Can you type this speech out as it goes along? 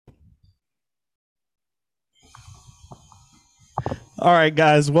All right,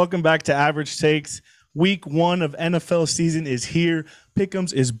 guys, welcome back to Average Takes. Week 1 of NFL season is here.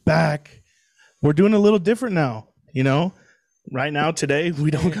 Pick'ems is back. We're doing a little different now. Right now today we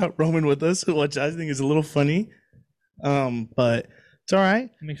don't got Roman with us, which I think is a little funny. But it's all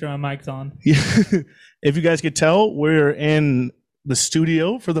right. Make sure my mic's on. If you guys could tell, we're in the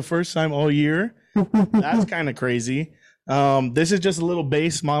studio for the first time all year. That's kind of crazy. This is just a little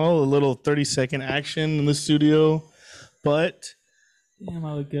base model, a little 30-second action in the studio, but Damn,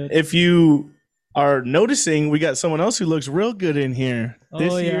 I look good. if you are noticing, we got someone else who looks real good in here.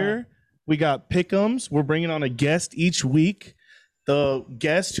 This year, we got Pick'ems. We're bringing on a guest each week. The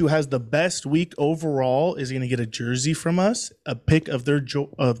guest who has the best week overall is going to get a jersey from us, a pick of their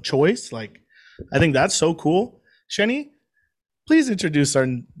choice. I think that's so cool. Shenny, please introduce our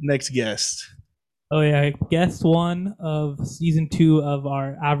next guest. Oh yeah, guest one of season 2 of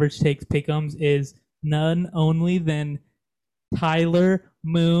our Average Takes Pick'ems is none only than Tyler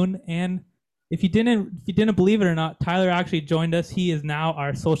Moon. And if you didn't believe it or not, Tyler actually joined us. He is now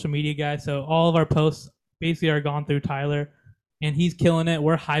our social media guy. So all of our posts basically are gone through Tyler, and he's killing it.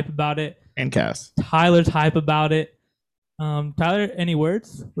 We're hype about it. And Cass. Tyler's hype about it. Tyler, any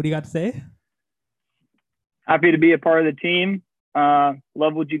words? What do you got to say? Happy to be a part of the team.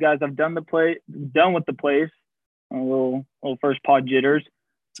 Love what you guys have done with the place. A little first pod jitters,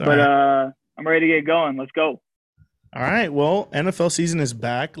 but I'm ready to get going. Let's go. All right. Well, NFL season is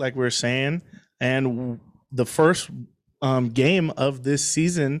back, like we were saying, and the first game of this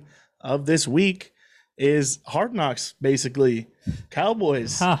season of this week is Hard Knocks. Basically,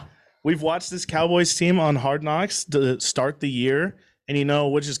 Cowboys. We've watched this Cowboys team on Hard Knocks to start the year,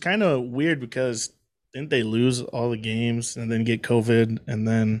 and which is kind of weird because didn't they lose all the games and then get COVID and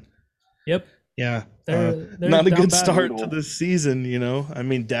then? Yep. Yeah. They're not a good start brutal. to the season. I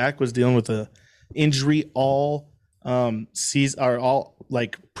mean, Dak was dealing with a injury all season or all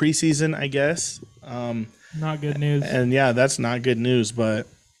preseason, I guess. Not good news. And yeah, that's not good news. But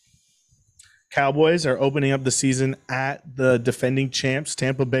Cowboys are opening up the season at the defending champs,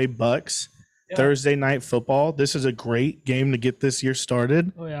 Tampa Bay Bucks. Yeah. Thursday night football. This is a great game to get this year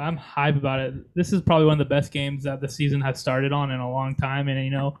started. Oh yeah, I'm hype about it. This is probably one of the best games that the season has started on in a long time.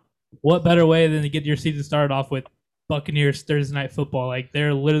 And what better way than to get your season started off with Buccaneers Thursday night football? Like,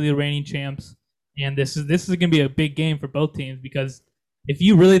 they're literally the reigning champs, and this is going to be a big game for both teams, because if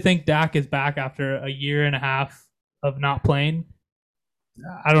you really think Dak is back after a year and a half of not playing,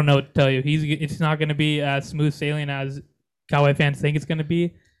 I don't know what to tell you. It's not going to be as smooth sailing as Cowboy fans think it's going to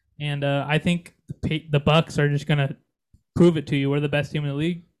be. And I think the Bucks are just going to prove it to you. We're the best team in the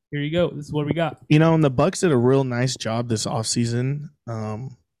league. Here you go. This is what we got. And the Bucks did a real nice job this offseason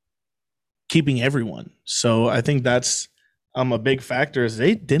keeping everyone. So I think that's a big factor is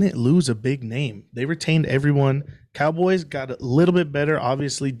they didn't lose a big name. They retained everyone. Cowboys got a little bit better.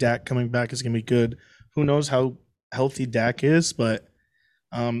 Obviously, Dak coming back is going to be good. Who knows how healthy Dak is, but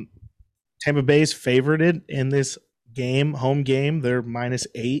Tampa Bay's favorited in this game, home game. They're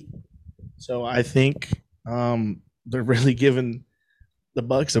 -8. So I think they're really giving the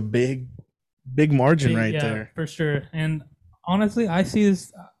Bucks a big margin there. For sure. And honestly, I see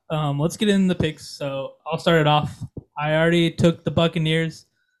this. Let's get in the picks. So I'll start it off. I already took the Buccaneers.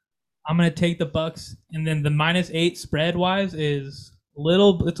 I'm going to take the Bucks, and then the -8 spread wise is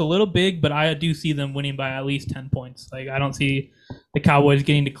it's a little big, but I do see them winning by at least 10 points. Like, I don't see the Cowboys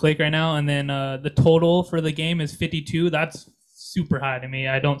getting to click right now. And then the total for the game is 52. That's super high to me.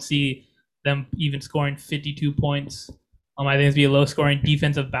 I don't see them even scoring 52 points. I think it's be a low scoring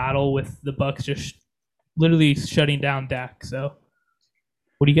defensive battle with the Bucks just literally shutting down Dak. So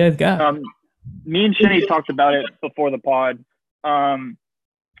what do you guys got? Me and Shenny talked about it before the pod.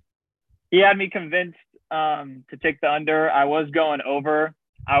 He had me convinced to take the under. I was going over.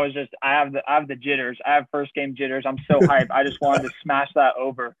 I have the jitters. I have first game jitters. I'm so hyped. I just wanted to smash that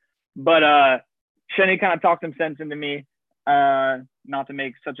over. But Shenny kind of talked some sense into me not to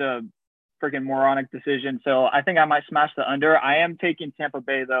make such a freaking moronic decision. So I think I might smash the under. I am taking Tampa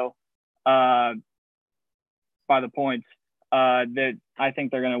Bay though by the points. I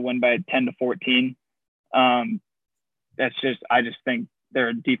think they're going to win by 10-14. I just think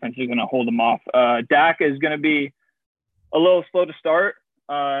their defense is going to hold them off. Dak is going to be a little slow to start,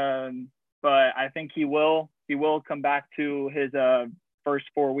 but I think he will come back to his first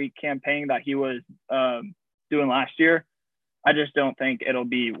 4-week campaign that he was doing last year. I just don't think it'll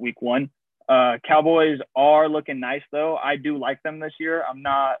be week 1. Cowboys are looking nice though. I do like them this year. I'm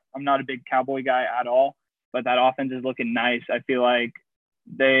not a big Cowboy guy at all, but that offense is looking nice. I feel like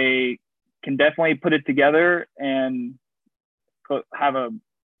they can definitely put it together and have a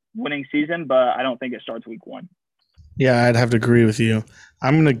winning season, but I don't think it starts week 1. Yeah, I'd have to agree with you.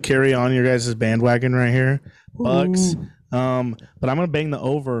 I'm gonna carry on your guys' bandwagon right here, Bucks. Ooh. But I'm gonna bang the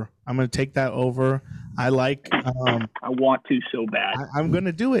over. I'm gonna take that over. I like. I want to so bad. I'm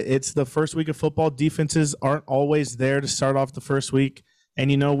gonna do it. It's the first week of football. Defenses aren't always there to start off the first week,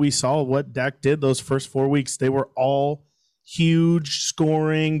 and we saw what Dak did those first 4 weeks. They were all huge,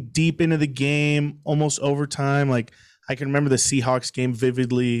 scoring deep into the game, almost overtime. Like I can remember the Seahawks game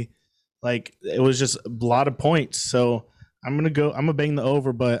vividly. Like it was just a lot of points. So I'm gonna bang the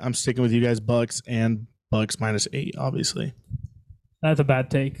over, but I'm sticking with you guys, Bucks and Bucks -8, obviously. That's a bad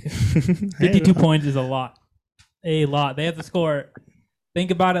take. 52 points is a lot. A lot. They have to score.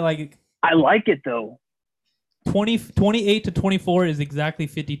 Think about it like I like it though. 28 to 24 is exactly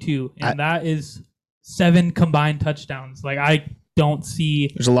 52, and that is 7 combined touchdowns. Like I don't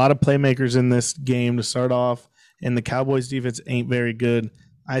see. There's a lot of playmakers in this game to start off, and the Cowboys defense ain't very good.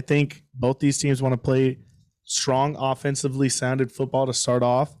 I think both these teams want to play strong, offensively sounded football to start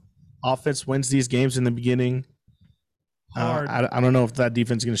off. Offense wins these games in the beginning. I don't know if that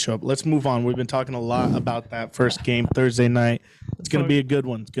defense is going to show up. Let's move on. We've been talking a lot about that first game Thursday night. It's going to be a good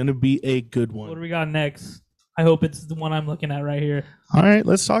one. It's going to be a good one. What do we got next? I hope it's the one I'm looking at right here. All right,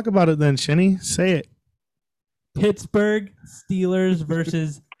 let's talk about it then, Shinny. Say it. Pittsburgh Steelers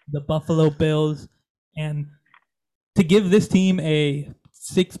versus the Buffalo Bills. And to give this team a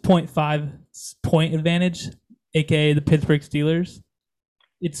 6.5 point advantage, aka the Pittsburgh Steelers,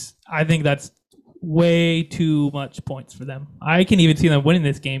 I think that's way too much points for them. I can even see them winning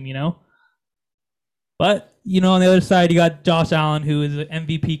this game, But, on the other side, you got Josh Allen, who is an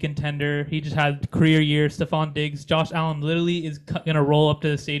MVP contender. He just had a career year. Stephon Diggs. Josh Allen literally is going to roll up to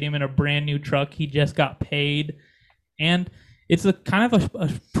the stadium in a brand new truck. He just got paid. And it's a kind of a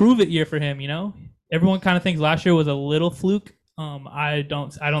prove-it year for him, Everyone kind of thinks last year was a little fluke. I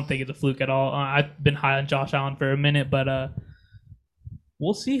don't think it's a fluke at all. I've been high on Josh Allen for a minute, but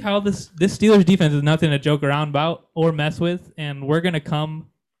we'll see how this Steelers defense is nothing to joke around about or mess with, and we're going to come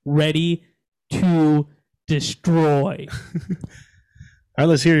ready to destroy. All right,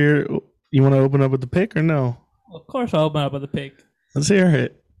 let's hear you want to open up with the pick or no? Of course I'll open up with the pick. Let's hear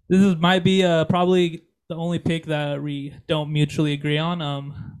it. Might be probably the only pick that we don't mutually agree on.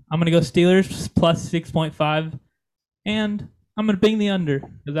 I'm going to go Steelers plus 6.5, and I'm going to bang the under,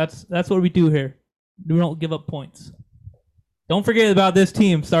 because that's what we do here. We don't give up points. Don't forget about this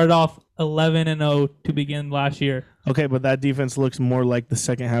team. Started off 11-0 to begin last year. Okay, but that defense looks more like the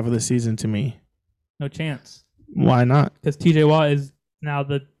second half of the season to me. No chance. Why not? Because TJ Watt is now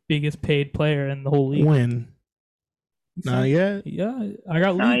the biggest paid player in the whole league. When? Not yet? Yeah, I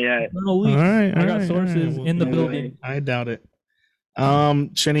got Not leaks. yet. All right, I got sources in the building. I doubt it.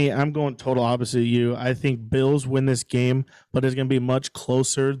 Shinny, I'm going total opposite of you. I think Bills win this game, but it's going to be much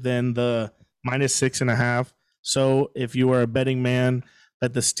closer than the -6.5. So if you are a betting man,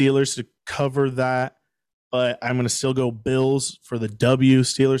 bet the Steelers to cover that, but I'm going to still go Bills for the W.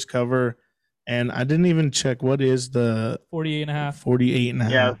 Steelers cover. And I didn't even check what is the 48.5.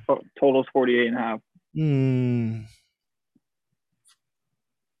 48.5. Yeah, total's 48.5.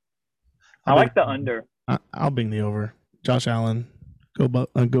 I like the under. I'll bring the over. Josh Allen, go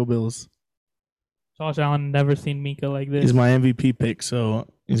Bills. Josh Allen never seen Minka like this. He's my MVP pick, so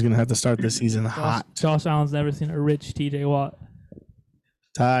he's gonna have to start the season hot. Josh Allen's never seen a rich TJ Watt.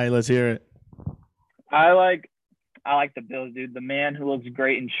 Ty, let's hear it. I like the Bills, dude. The man who looks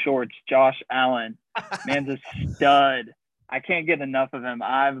great in shorts, Josh Allen. Man's a stud. I can't get enough of him.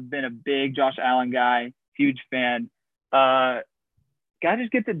 I've been a big Josh Allen guy, huge fan. Guy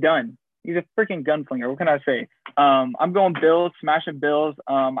just gets it done. He's a freaking gunslinger. What can I say? I'm going Bills, smashing Bills.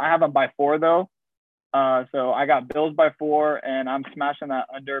 I have them by 4 though. So I got Bills by 4, and I'm smashing that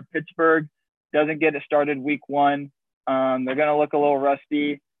under. Pittsburgh doesn't get it started week 1. They're gonna look a little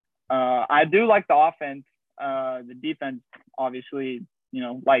rusty. I do like the offense. The defense, obviously,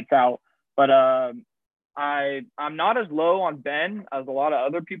 lights out. But I'm not as low on Ben as a lot of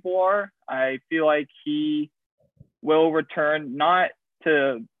other people are. I feel like he will return, not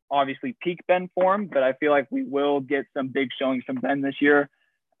to obviously peak Ben form, but I feel like we will get some big showings from Ben this year.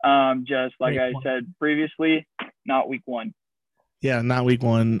 Just like I said previously, not week 1. Yeah, not week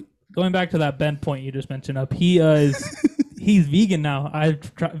 1. Going back to that Ben point you just mentioned up, he is he's vegan now.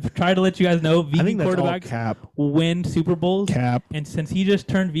 I've tried to let you guys know vegan quarterbacks win Super Bowls. And since he just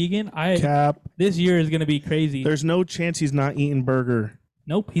turned vegan, this year is going to be crazy. There's no chance he's not eating burger.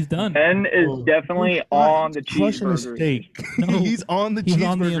 Nope, he's done. Ben is definitely on the cheeseburgers. Steak. No, he's on the cheeseburgers. He's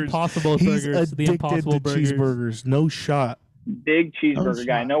on the Impossible Burgers. The Impossible Burgers. Cheeseburgers. No shot. Big cheeseburger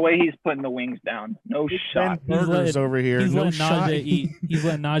guy. No way he's putting the wings down. No shot. Burgers over here. He's no letting shot. Najee eat. He's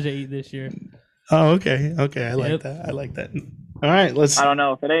letting Najee eat this year. Oh, okay. Okay. I like Yep. that. I like that. All right. Let's. I don't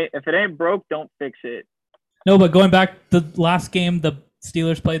know if it ain't broke, don't fix it. No, but going back, the last game the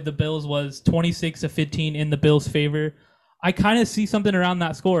Steelers played the Bills was 26-15 in the Bills' favor. I kind of see something around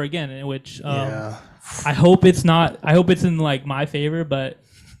that score again, in which Yeah. I hope it's not. I hope it's in like my favor, but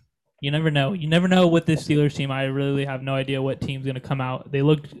you never know. You never know with this Steelers team. I really have no idea what team's going to come out. They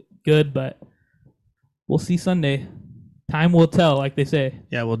looked good, but we'll see Sunday. Time will tell, like they say.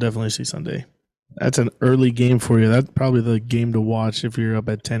 Yeah, we'll definitely see Sunday. That's an early game for you. That's probably the game to watch if you're up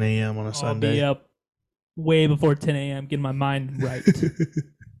at 10 a.m. on a I'll Sunday. be up way before 10 a.m. getting my mind right.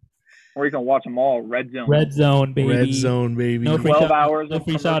 Or you can watch them all. Red zone. Red zone, baby. Red zone, baby. No free 12 shout- hours no of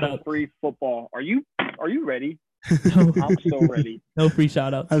free shout-out. free football. Are you ready? No, I'm so ready. no free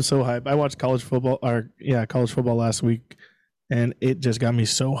shout outs. I'm so hyped. I watched college football last week, and it just got me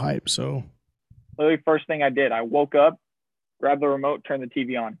so hyped. So Literally, first thing I did, I woke up, grabbed the remote, turned the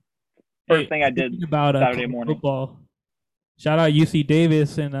TV on. First thing I did about Saturday morning. Football. Shout out UC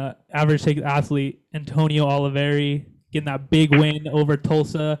Davis and average ticket athlete Antonio Oliveri getting that big win over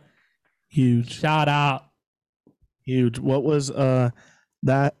Tulsa. huge, Shout out. huge. What was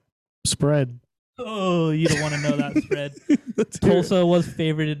that spread? Oh, you don't want to know that spread. Let's hear it. Tulsa was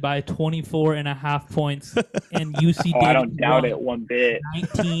favored by 24.5 points, and UC Oh, I Davis don't doubt won it one bit.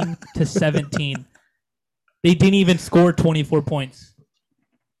 19-17. They didn't even score 24 points.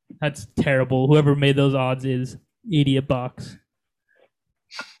 That's terrible. Whoever made those odds is idiot box.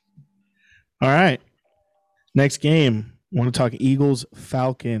 All right. Next game. I want to talk Eagles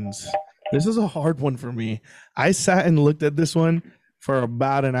Falcons. This is a hard one for me. I sat and looked at this one for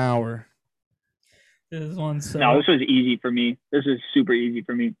about an hour. This one's so No, this was easy for me. This is super easy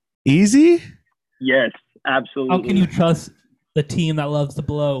for me. Easy? Yes, absolutely. How can you trust the team that loves to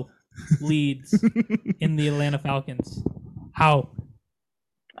blow leads in the Atlanta Falcons? How?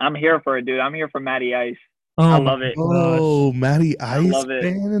 I'm here for it, dude. I'm here for Matty Ice. Oh, I love it. Oh, Matty Ice love it.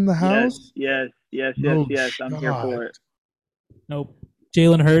 fan in the house? Yes. No I'm here for it. Nope.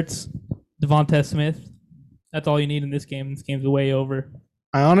 Jalen Hurts, Devonta Smith. That's all you need in this game. This game's way over.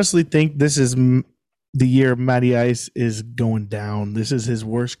 I honestly think this is the year Matty Ice is going down. This is his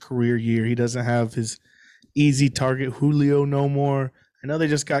worst career year. He doesn't have his easy target Julio no more. I know they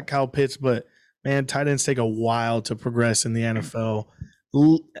just got Kyle Pitts, but man, tight ends take a while to progress in the NFL.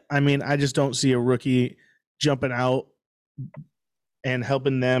 I mean, I just don't see a rookie jumping out and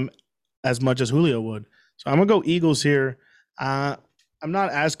helping them as much as Julio would. So I'm going to go Eagles here. I'm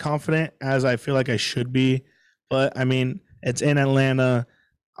not as confident as I feel like I should be, but I mean, it's in Atlanta.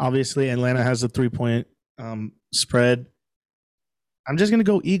 Obviously, Atlanta has a 3-point spread. I'm just going to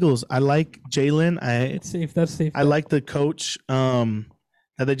go Eagles. I like Jalen. It's safe. That's safe. I like the coach that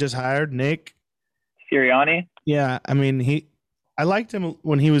they just hired, Nick. Sirianni. Yeah, I mean, I liked him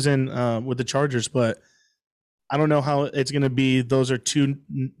when he was in with the Chargers, but I don't know how it's going to be. Those are two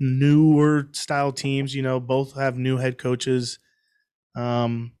newer style teams. You know, both have new head coaches.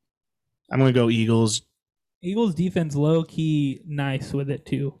 I'm going to go Eagles. Eagles defense low key nice with it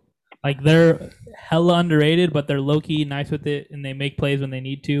too. Like they're hella underrated, but they're low key nice with it, and they make plays when they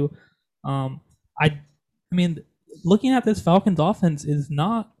need to. I mean, looking at this Falcons offense is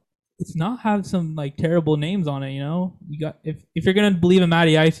not. It's not have some like terrible names on it. You know, you got if you're gonna believe in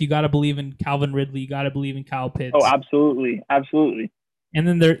Matty Ice, you got to believe in Calvin Ridley. You got to believe in Kyle Pitts. Oh, absolutely. And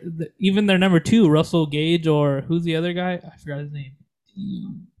then even their number 2, Russell Gage, or who's the other guy? I forgot his name.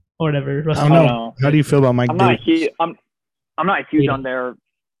 Or whatever. I Russell don't Gage. know. How do you feel about Mike I'm not Davis? I'm not huge Hate on their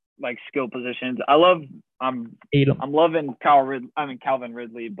like skill positions. I'm Hate 'em. loving Calvin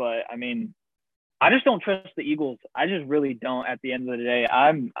Ridley, but I mean, I just don't trust the Eagles. I just really don't. At the end of the day,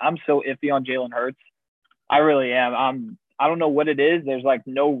 I'm so iffy on Jalen Hurts. I really am. I don't know what it is. There's like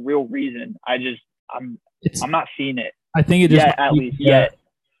no real reason. I'm not seeing it. I think it just Yet, might at be, least yet.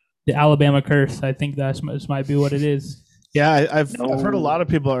 the Alabama curse. I think that might be what it is. Yeah, I've heard a No. lot of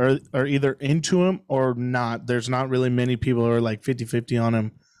people are either into him or not. There's not really many people who are like 50-50 on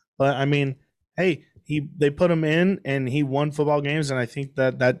him. But I mean, hey, they put him in and he won football games, and I think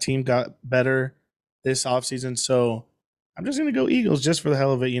that team got better this offseason. So I'm just going to go Eagles just for the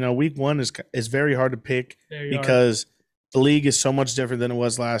hell of it. You know, week 1 is very hard to pick Very hard. because the league is so much different than it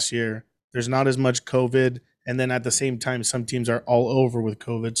was last year. There's not as much COVID, and then at the same time, some teams are all over with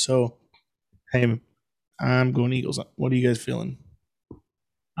COVID. So, hey, I'm going Eagles. What are you guys feeling?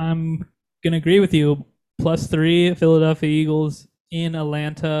 I'm gonna agree with you. +3 Philadelphia Eagles in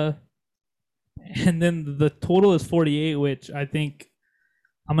Atlanta, and then the total is 48, which I think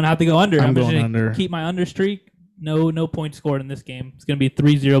I'm gonna have to go under. I'm just going gonna under. keep my under streak. No points scored in this game. It's gonna be a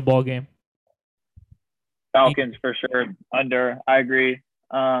 3-0 ball game. Falcons for sure. Under. I agree.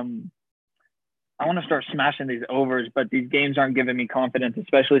 I want to start smashing these overs, but these games aren't giving me confidence,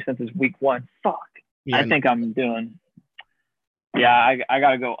 especially since it's week 1. Fuck. Yeah, I think I'm doing. Yeah, I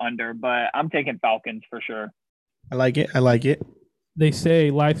gotta go under, but I'm taking Falcons for sure. I like it. I like it. They say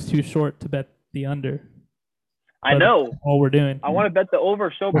life's too short to bet the under. I know. All we're doing. I want to bet the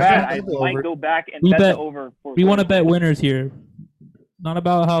over so We're bad. gonna I bet the might over. go back and We bet bet- the over. For We want to Thursday. bet winners here. Not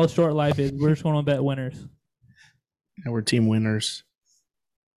about how short life is. We're just going to bet winners. Yeah, we're team winners.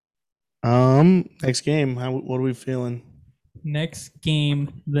 Next game. What are we feeling? Next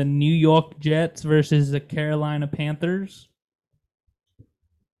game, the New York Jets versus the Carolina Panthers.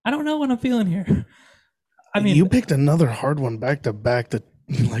 I don't know what I'm feeling here. I mean, you picked another hard one back to back to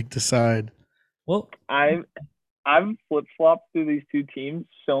like decide. well, I've flip flopped through these two teams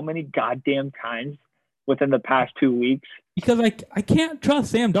so many goddamn times within the past 2 weeks. because I can't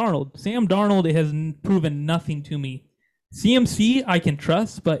trust Sam Darnold. Sam Darnold has proven nothing to me. CMC I can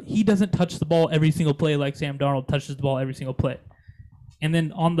trust, but he doesn't touch the ball every single play like Sam Darnold touches the ball every single play. And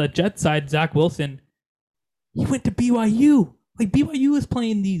then on the Jets side, Zach Wilson, he went to BYU. Like BYU is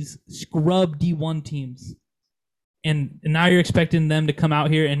playing these scrub D1 teams. And now you're expecting them to come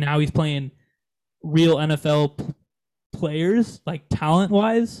out here, and now he's playing real NFL players, like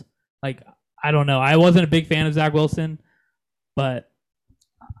talent-wise. Like, I don't know. I wasn't a big fan of Zach Wilson, but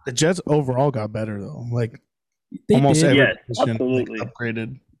The Jets overall got better though. Like they almost did. every Yes, position absolutely.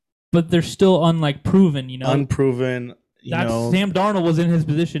 upgraded. But they're still proven, you know. Unproven. That's Sam Darnold was in his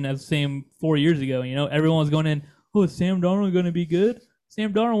position as Sam 4 years ago. You know, everyone was going in. Oh, is Sam Darnold going to be good?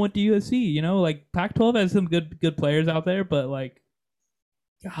 Sam Darnold went to USC. You know, like Pac-12 has some good players out there, but like,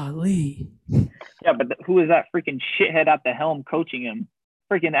 golly, Yeah, but who is that freaking shithead at the helm coaching him?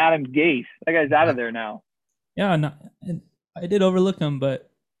 Freaking Adam Gase. That guy's out of there now. yeah. No, and I did overlook him,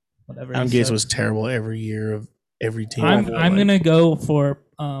 but whatever. Adam he Gase sucks. was terrible every year of every team. I'm Like, gonna go for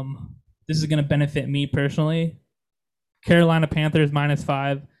this is gonna benefit me personally. Carolina Panthers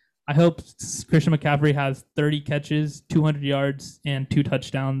 -5. I hope Christian McCaffrey has 30 catches, 200 yards, and 2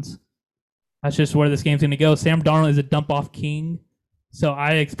 touchdowns. That's just where this game's gonna go. Sam Darnold is a dump off king, so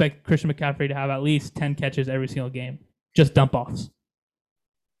I expect Christian McCaffrey to have at least 10 catches every single game, just dump offs.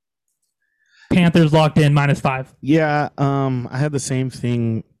 Panthers locked in -5. Yeah, I have the same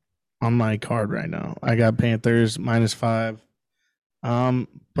thing on my card right now. I got Panthers -5.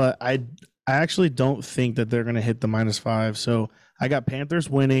 But I actually don't think that they're gonna hit the -5. So I got Panthers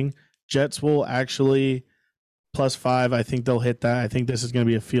winning. Jets will actually +5. I think they'll hit that. I think this is gonna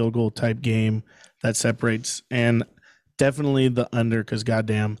be a field goal type game that separates, and definitely the under because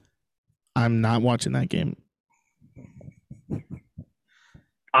goddamn, I'm not watching that game.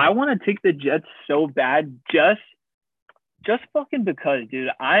 I want to take the Jets so bad, just fucking because, dude.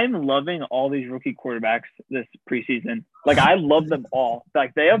 I'm loving all these rookie quarterbacks this preseason. Like, I love them all.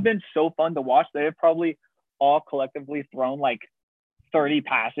 Like, they have been so fun to watch. They have probably all collectively thrown like 30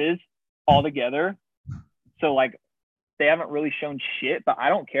 passes all together. So like, they haven't really shown shit, but I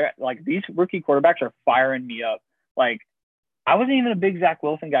don't care. Like, these rookie quarterbacks are firing me up. Like, I wasn't even a big Zach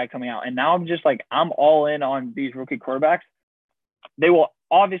Wilson guy coming out, and now I'm just like, I'm all in on these rookie quarterbacks. They will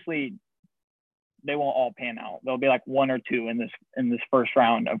obviously, they won't all pan out. There'll be like 1 or 2 in this first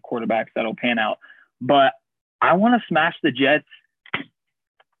round of quarterbacks that'll pan out. But I want to smash the Jets.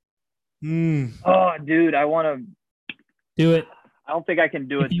 Oh, dude, I want to Do it. I don't think I can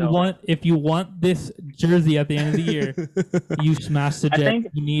do it though. If you want this jersey at the end of the year, you smash the I Jets. think-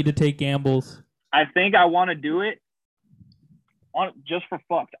 You need to take gambles. I think I want to do it on just for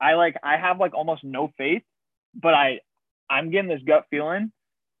fucked. I have like almost no faith, but I'm getting this gut feeling.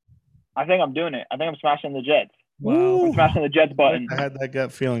 I think I'm doing it. I think I'm smashing the Jets. Wow. I'm smashing the Jets button. I had that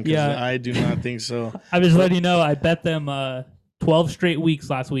gut feeling because Yeah. I do not think so. I just letting you know, I bet them 12 straight weeks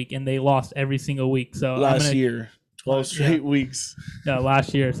last week, and they lost every single week. So Last year, 12 straight weeks.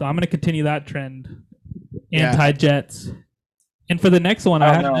 last year. So I'm going to continue that trend. Yeah. Anti-Jets. And for the next one,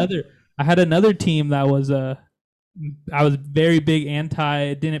 I don't know. I had another team that was I was very big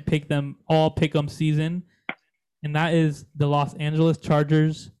anti. Didn't pick them all. Pick 'em season, and that is the Los Angeles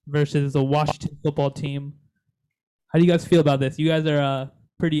Chargers versus the Washington Football Team. How do you guys feel about this? You guys are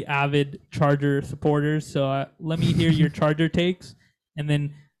pretty avid Charger supporters, so let me hear your Charger takes, and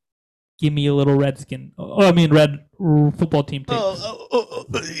then give me a little Redskin. Red Football Team takes.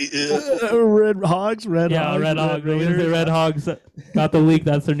 Red Hogs, Red Yeah, Hogs, Red Hogs. We're gonna say Raiders. Red Hogs got the leak.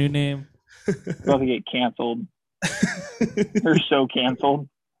 That's their new name. About to get canceled. They're so canceled.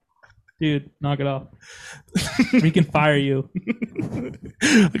 Dude, knock it off. We can fire you.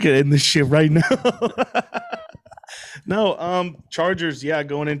 I could end this shit right now. No, Chargers, yeah,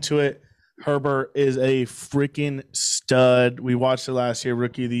 going into it, Herbert is a freaking stud. We watched it last year,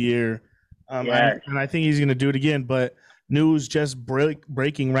 Rookie of the Year. Yes. And I think he's going to do it again. But news just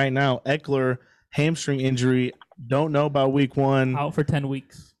breaking right now: Eckler hamstring injury. Don't know about week 1. Out for 10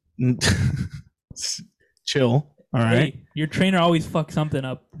 weeks. Chill. All right. Hey, your trainer always fucks something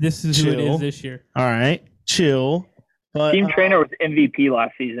up. This is who it Chill. is this year. All right. Chill. But Team trainer was MVP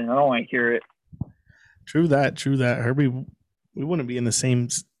last season. I don't want to hear it. True that. Herbie, we wouldn't be in the same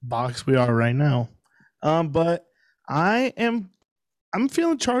box we are right now. But I'm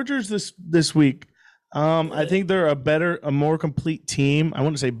feeling Chargers this week. I think they're a more complete team. I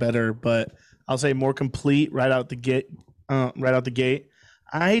wouldn't say better, but I'll say more complete right out the gate.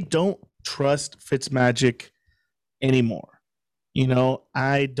 I don't trust Fitzmagic anymore.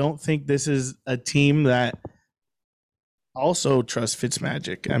 I don't think this is a team that also trusts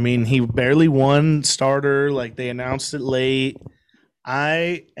Fitzmagic. I mean, he barely won starter. Like, they announced it late.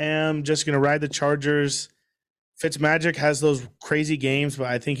 I am just going to ride the Chargers. Fitzmagic has those crazy games, but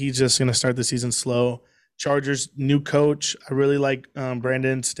I think he's just going to start the season slow. Chargers, new coach. I really like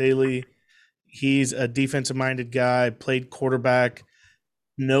Brandon Staley. He's a defensive-minded guy, played quarterback,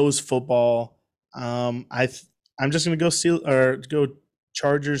 knows football. I'm just going to go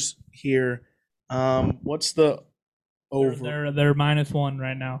Chargers here. What's the over? They're -1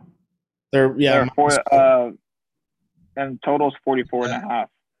 right now. And total's 44.5.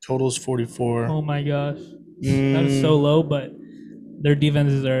 Total's 44. Oh my gosh, that is so low. But their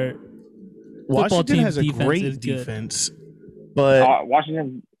defenses are. Washington has a great defense, but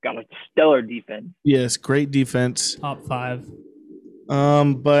Washington's got a stellar defense. Yes, great defense. Top 5.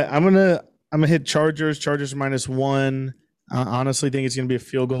 But I'm gonna hit Chargers. Chargers -1. I honestly think it's gonna be a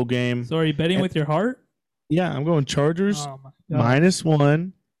field goal game. So are you betting with your heart? Yeah, I'm going Chargers Oh my God.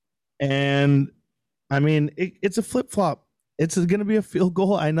 -1. And I mean, it's a flip flop. It's going to be a field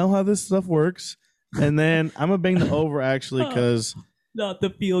goal. I know how this stuff works. And then I'm going to bang the over actually because Not the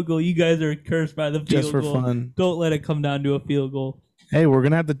field goal. You guys are cursed by the field just for goal. fun. Don't let it come down to a field goal. Hey, we're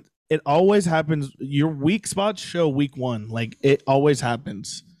going to have to. It always happens. Your weak spots show week 1. Like, it always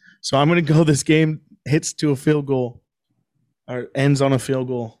happens. So I'm going to go this game hits to a field goal or ends on a field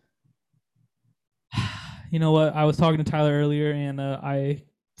goal. You know what? I was talking to Tyler earlier, and I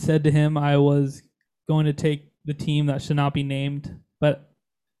said to him I was going to take the team that should not be named, but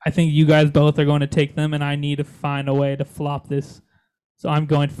I think you guys both are going to take them, and I need to find a way to flop this. So I'm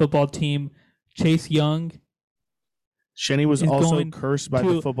going football team. Chase Young. Shenny was also cursed by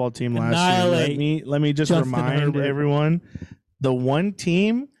the football team last year. Let me just Justin remind Herbert. everyone, the one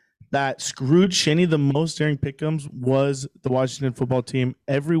team that screwed Shenny the most during pick'ems was the Washington football team.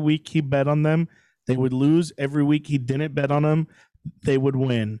 Every week he bet on them, they would lose. Every week he didn't bet on them, they would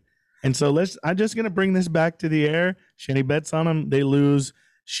win. And so I'm just gonna bring this back to the air. Shenny bets on them, they lose.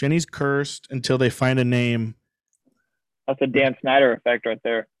 Shenny's cursed until they find a name. That's a Dan Snyder effect right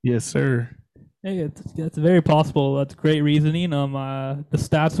there. Yes, sir. Hey, it's very possible. That's great reasoning. The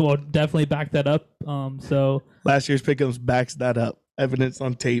stats will definitely back that up. So last year's pick'ems backs that up. Evidence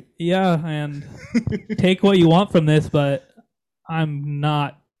on tape. Yeah, and take what you want from this, but I'm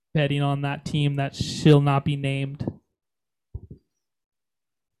not betting on that team that shall not be named.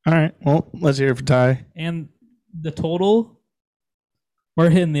 All right. Well, let's hear it for Ty. And the total,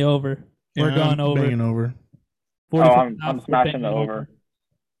 we're hitting the over. We're going over. Banging over. I'm smashing the over.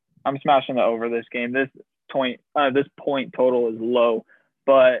 I'm smashing the over this game. This point total is low,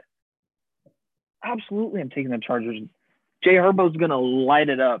 but absolutely I'm taking the Chargers. Jay Herbo's gonna light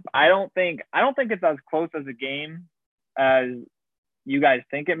it up. I don't think it's as close as a game as you guys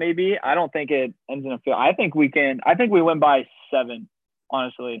think it may be. I don't think it ends in a field. I think we win by 7.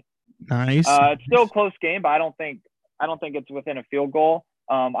 Honestly, nice. It's still a close game, but I don't think it's within a field goal.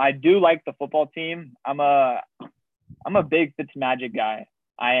 I do like the football team. I'm a big Fitzmagic guy.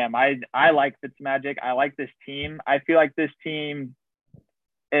 I am. I like Fitzmagic. I like this team. I feel like this team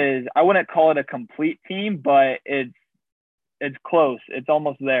is. I wouldn't call it a complete team, but it's close. It's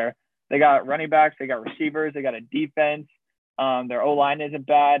almost there. They got running backs. They got receivers. They got a defense. Their O-line isn't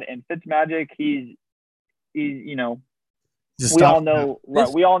bad. And Fitzmagic, he's we all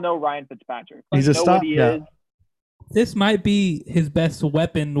know Ryan Fitzpatrick. He's a stop. Is. This might be his best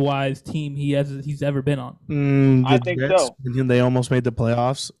weapon-wise team he's ever been on. I think Jets, so. When they almost made the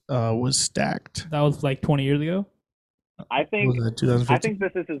playoffs, was stacked. That was like 20 years ago. I think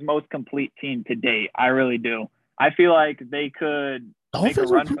this is his most complete team to date. I really do. I feel like they could make a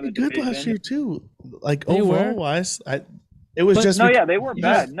run for the good division. last year too. Like They overall were. wise, it was just they weren't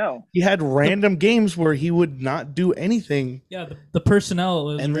bad. No, he had random games where he would not do anything. Yeah, the personnel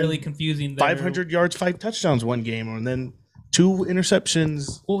was And then really confusing. There. 500 yards, 5 touchdowns one game, and then 2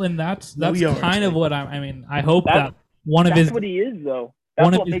 interceptions. Well, and that's No yards, kind of like- what I mean. I hope that one of his. That's what he is, though.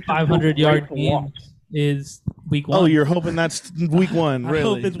 one of what his makes him so 500-yard great to watch. games is week 1. Oh, you're hoping that's week one, I hope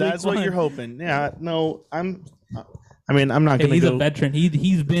really? it's week That's what 1. you're hoping. Yeah, no, I'm not Hey, gonna he's go. a veteran.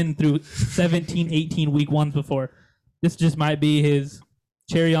 He's been through 17, 18 week 1s before. This just might be his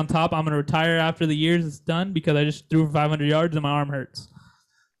cherry on top. I'm gonna retire after the years it's done because I just threw for 500 yards and my arm hurts.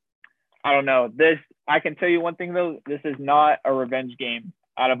 I don't know. I can tell you one thing though. This is not a revenge game.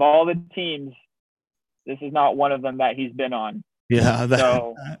 Out of all the teams, this is not one of them that he's been on. Yeah,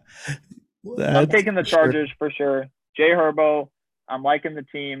 So I'm taking the Chargers for sure. Jay Herbo, I'm liking the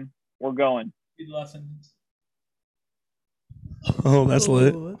team. We're going. Oh, that's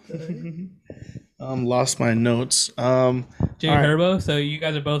lit. Lost my notes. Jay all right. Herbo. So you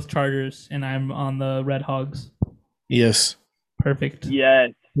guys are both Chargers, and I'm on the Red Hogs. Yes. Perfect.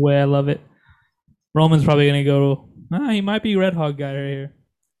 Yes. Way I love it. Roman's probably gonna go. He might be Red Hog guy right here.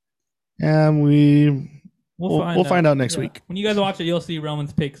 And we'll find out next week. When you guys watch it, you'll see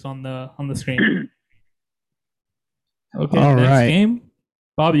Roman's picks on the screen. Okay, All next right. game.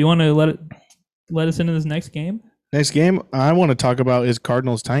 Bob, you want to let us into this next game? Next game I want to talk about is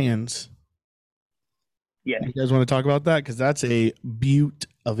Cardinals Titans. Yeah. You guys want to talk about that? Because that's a beaut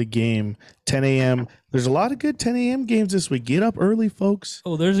of a game. 10 a.m. There's a lot of good 10 a.m. games this week. Get up early, folks.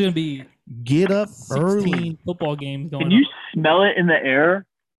 Oh, there's gonna be Get up 16 early. football games going Can you on. smell it in the air?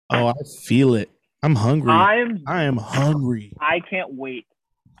 Oh, I feel it. I'm hungry. I am hungry. I can't wait.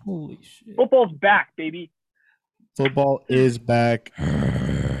 Holy shit! Football's back, baby. Football is back.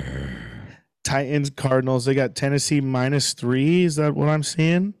 Titans, Cardinals. They got Tennessee -3. Is that what I'm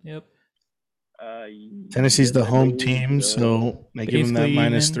seeing? Yep. Tennessee's the home team, so they give them that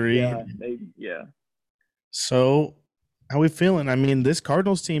Basically -3. Yeah. So, how we feeling? I mean, this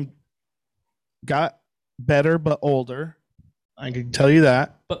Cardinals team got better but older. I can tell you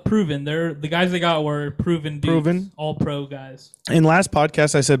that. But proven. The guys they got were proven dudes. Proven. All pro guys. In last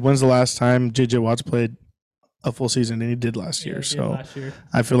podcast, I said, when's the last time J.J. Watts played a full season? And he did last year. Yeah, So last year.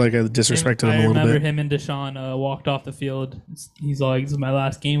 I feel like I disrespected him a little bit. I remember him and Deshaun walked off the field. He's like, "This is my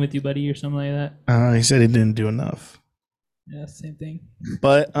last game with you, buddy," or something like that. He said he didn't do enough. Yeah, same thing.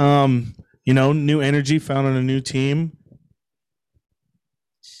 But new energy found on a new team.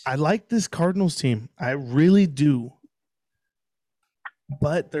 I like this Cardinals team. I really do.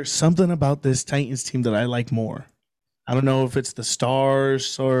 But there's something about this Titans team that I like more. I don't know if it's the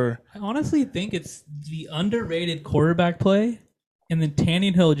stars or I honestly think it's the underrated quarterback play, and then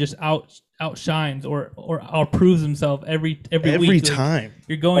Tannehill just outshines or outproves himself every week. time.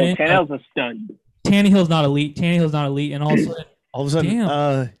 You're going in. Tannehill's a stud. Tannehill's not elite, and also All of a sudden, Damn.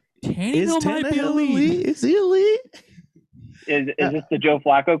 is Tannehill might be Tannehill elite. elite? Is he elite? Is this the Joe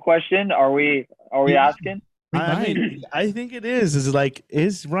Flacco question? Are we asking? I think it is.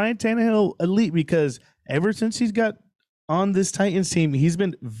 Is Ryan Tannehill elite? Because ever since he's got on this Titans team, he's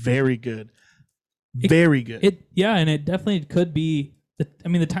been very good. Very good. And it definitely could be.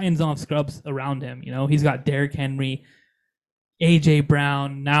 The Titans don't have scrubs around him. He's got Derrick Henry, AJ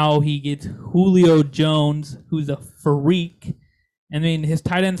Brown. Now he gets Julio Jones, who's a freak. I mean, his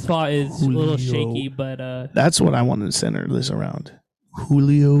tight end spot is a little shaky, but that's what I wanted to center this around.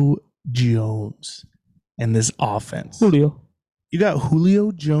 Julio Jones and this offense. Julio. You got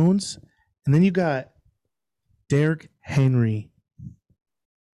Julio Jones, and then you got Derrick Henry.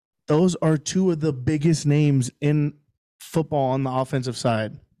 Those are two of the biggest names in football on the offensive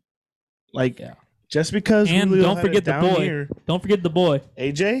side. Just because And Julio don't had forget it the down boy. here, Don't forget the boy,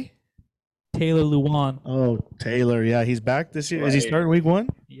 AJ. Taylor Lewan. Oh, Taylor. Yeah, he's back this year. Is he Right. starting week 1?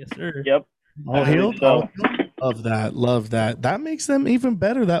 Yes, sir. Yep. All healed? So. Love that. That makes them even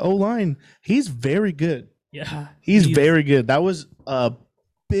better, that O-line. He's very good. Yeah. He's very good. That was a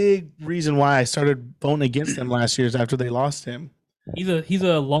big reason why I started voting against them last year is after they lost him. He's a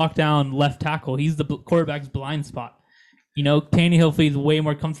lockdown left tackle. He's the quarterback's blind spot. Tannehill feels way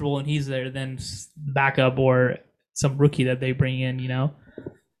more comfortable when he's there than backup or some rookie that they bring in.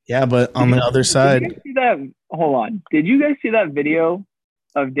 Yeah, but on the other side, Did you guys see that? Hold on. Did you guys see that video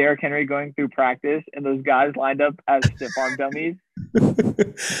of Derrick Henry going through practice and those guys lined up as stiff arm dummies?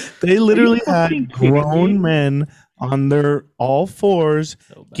 they literally Are you fucking had kidding grown me? men on their all fours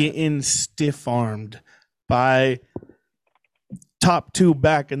So bad. getting stiff armed by top 2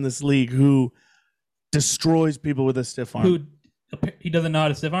 back in this league who destroys people with a stiff arm. Who he doesn't know how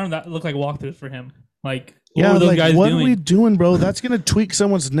to stiff arm. That looked like walkthroughs for him. What Yeah, were those guys what doing? are we doing, bro? That's gonna tweak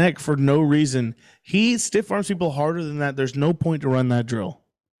someone's neck for no reason. He stiff arms people harder than that. There's no point to run that drill.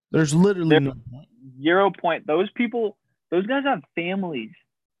 There's literally no point. 0 point. Those guys have families.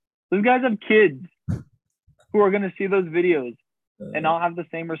 Those guys have kids who are going to see those videos and not have the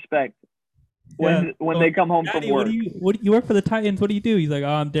same respect. when Well, they come home Daddy, from work. what do you work for the Titans? What do you do? He's like, oh,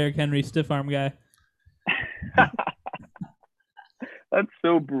 I'm Derrick Henry, stiff arm guy. That's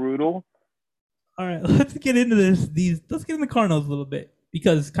so brutal. All right, let's get into this. Let's get in the Cardinals a little bit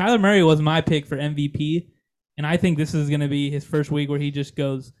because Kyler Murray was my pick for MVP, and I think this is going to be his first week where he just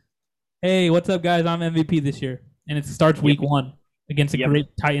goes, "Hey, what's up, guys? I'm MVP this year," and it starts week 1 against a great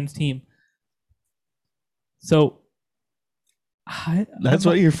Titans team. So, That's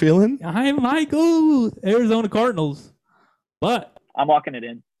what you're feeling? I might go Arizona Cardinals, but I'm locking it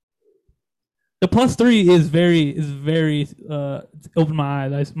in. the +3 is very open my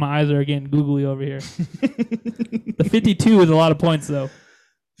eyes. My eyes are again googly over here. The 52 is a lot of points though.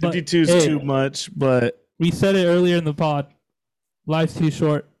 52 is too much, but we said it earlier in the pod. Life's too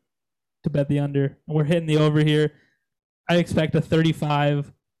short to bet the under. We're hitting the over here. I expect a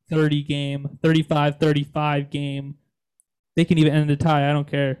 35-30 game, 35-35 game. They can even end a tie. I don't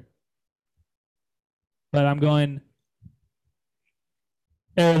care. But I'm going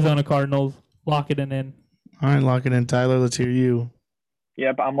Arizona Cardinals. Lock it in. All right, lock it in. Tyler, let's hear you.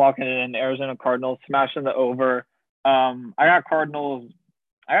 Yep, I'm locking it in. Arizona Cardinals, smashing the over. I got Cardinals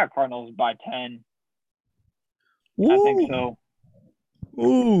by 10. Ooh. I think so.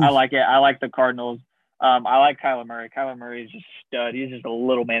 Ooh. I like it. I like the Cardinals. I like Kyler Murray. Kyler Murray is just a stud. He's just a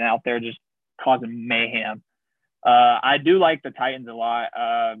little man out there just causing mayhem. I do like the Titans a lot.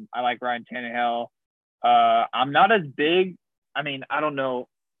 I like Ryan Tannehill. I'm not as big. I mean, I don't know.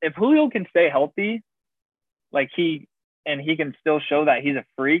 If Julio can stay healthy, he can still show that he's a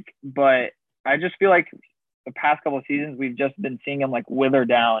freak, but I just feel like the past couple of seasons we've just been seeing him wither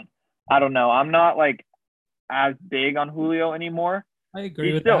down. I don't know. I'm not as big on Julio anymore. I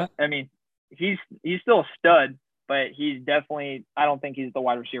agree with that. I mean, he's still a stud, but he's definitely. I don't think he's the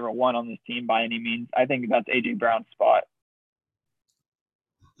wide receiver 1 on this team by any means. I think that's AJ Brown's spot.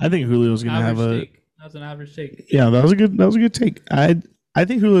 I think Julio's going to have that was an average take. Yeah, that was a good take. I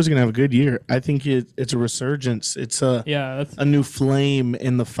think Julio's going to have a good year. I think it's a resurgence. It's a new flame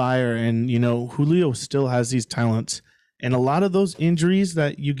in the fire. And, Julio still has these talents. And a lot of those injuries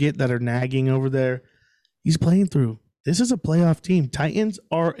that you get that are nagging over there, he's playing through. This is a playoff team. Titans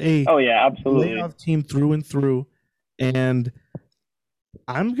are absolutely playoff team through and through. And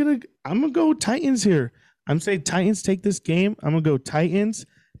I'm gonna go Titans here. I'm saying Titans take this game. I'm gonna go Titans,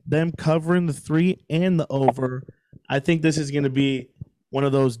 them covering the 3 and the over. I think this is gonna be one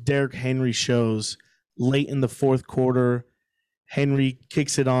of those Derrick Henry shows late in the fourth quarter. Henry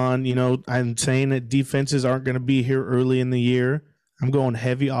kicks it on. I'm saying that defenses aren't going to be here early in the year. I'm going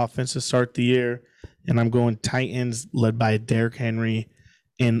heavy offense to start the year, and I'm going Titans led by Derrick Henry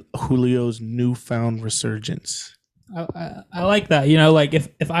and Julio's newfound resurgence. I like that.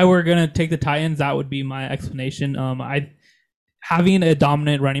 If I were going to take the Titans, that would be my explanation. Having a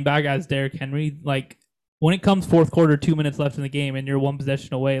dominant running back as Derrick Henry, when it comes fourth quarter, 2 minutes left in the game, and you're one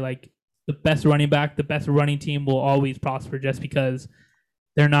possession away, the best running back, the best running team will always prosper just because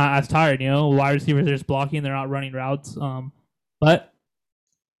they're not as tired. Wide receivers are just blocking, they're not running routes. But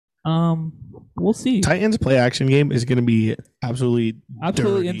we'll see. Titans play action game is going to be absolutely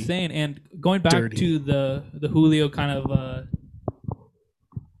dirty, insane. And going back to the Julio kind of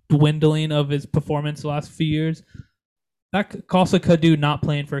dwindling of his performance the last few years. That also could do not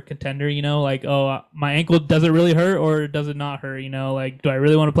playing for a contender, my ankle, does it really hurt or does it not hurt? Do I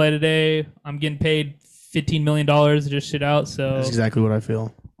really want to play today? I'm getting paid $15 million to just shit out. So that's exactly what I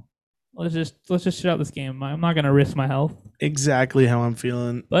feel. Let's just shit out this game. I'm not going to risk my health. Exactly how I'm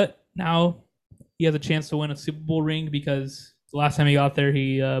feeling. But now he has a chance to win a Super Bowl ring because the last time he got there,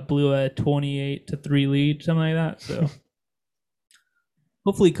 he blew a 28-3 lead, something like that. So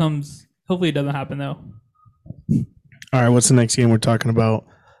hopefully it doesn't happen though. All right, what's the next game we're talking about?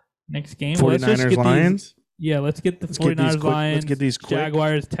 Next game? 49ers, Lions? Let's get the 49ers, Lions. Let's get these quick.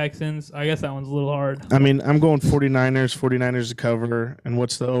 Jaguars, Texans. I guess that one's a little hard. I mean, I'm going 49ers to cover. And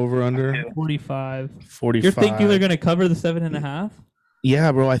what's the over-under? 45. 45. You're thinking they're going to cover the 7.5?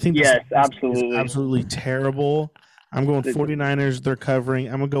 Yeah, bro. I think yes, absolutely. Absolutely terrible. I'm going 49ers. They're covering.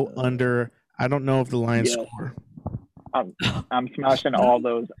 I'm going to go under. I don't know if the Lions score. I'm smashing all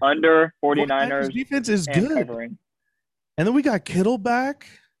those. Under 49ers. Defense is and good. Covering. And then we got Kittle back.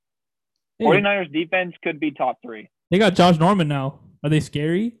 49ers defense could be top 3. They got Josh Norman now. Are they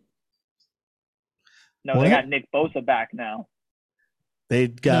scary? No, they got Nick Bosa back now. They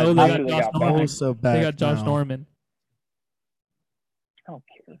got Josh Norman. Bosa back. They got Josh Norman. I don't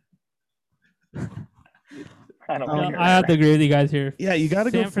care. I don't care. I have to agree with you guys here. Yeah, you got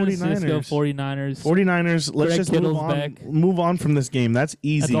to go 49ers. 49ers. Let's just move on from this game. That's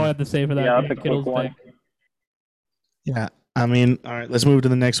easy. That's all I have to say for that. Yeah, that's a quick one. Yeah, I mean, all right, let's move to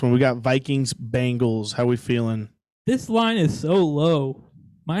the next one. We got Vikings Bengals. How we feeling? This line is so low.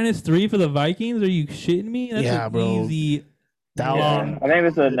 -3 for the Vikings? Are you shitting me? That's Yeah, an bro. easy. Dalvin. I think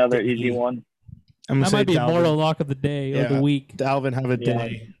this is another Day. easy one. I'm gonna That say might be a Dalvin. mortal lock of the day or the week. Dalvin have a Yeah.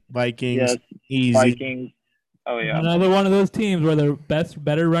 day. Vikings Yes, easy. Vikings. Oh yeah. Another one of those teams where the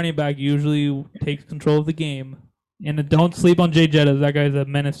better running back usually takes control of the game. And don't sleep on Jay Jettas. That guy's a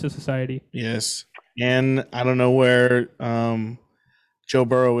menace to society. Yes. And I don't know where Joe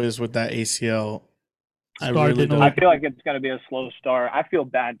Burrow is with that ACL. I really don't. I feel like it's going to be a slow start. I feel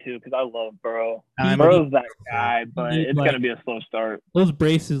bad too because I love Burrow. I mean, Burrow's that guy, but it's going to be a slow start. Those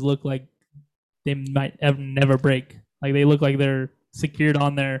braces look like they might never break. Like they look like they're secured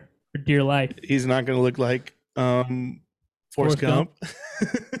on there for dear life. He's not going to look like Forrest Gump.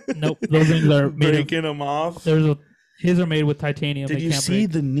 Nope, those things are made breaking them off. His are made with titanium. Did you see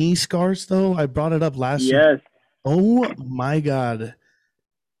the knee scars though? I brought it up last week. Yes. Oh my God.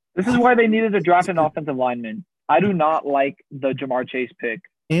 This is why they needed to draft an offensive lineman. I do not like the Jamar Chase pick.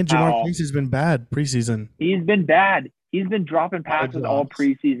 And Jamar Chase has been bad preseason. He's been bad. He's been dropping passes all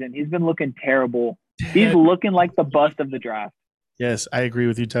preseason. He's been looking terrible. He's looking like the bust of the draft. Yes, I agree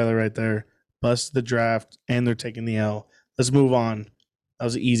with you, Tyler, right there. Bust the draft, and they're taking the L. Let's move on. That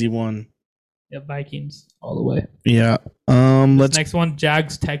was an easy one. Yeah, Vikings all the way. Yeah. Next one,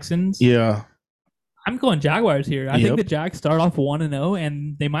 Jags Texans. Yeah. I'm going Jaguars here. I think the Jags start off 1-0,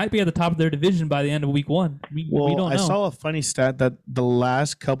 and they might be at the top of their division by the end of week 1. We don't know. I saw a funny stat that the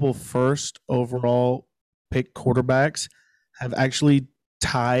last couple first overall pick quarterbacks have actually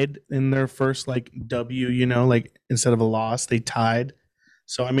tied in their first W, instead of a loss, they tied.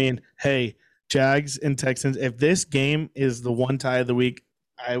 So, I mean, hey, Jags and Texans, if this game is the one tie of the week,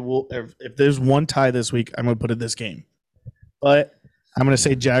 I will. If there's one tie this week, I'm going to put it this game. But I'm going to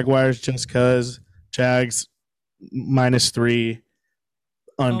say Jaguars just because Jags -3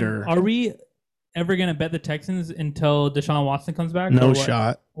 under. Are we ever going to bet the Texans until Deshaun Watson comes back? No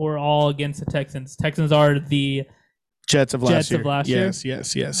shot. Or all against the Texans? Texans are the Jets of last year.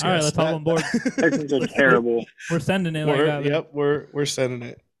 Yes. All right, let's hop on board. Texans are terrible. We're sending it like that. Yep, we're sending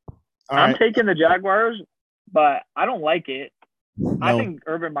it. I'm taking the Jaguars, but I don't like it. No. I think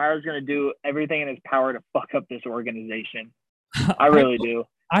Urban Meyer is going to do everything in his power to fuck up this organization. I really do.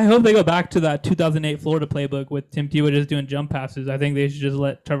 I hope they go back to that 2008 Florida playbook with Tim Tebow just doing jump passes. I think they should just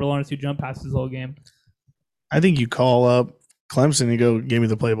let Trevor Lawrence do jump passes the whole game. I think you call up Clemson and go, give me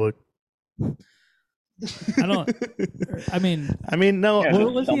the playbook. I mean, no. Yeah,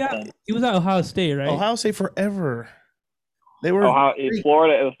 what was he at? He was at Ohio State, right? Ohio State forever. They were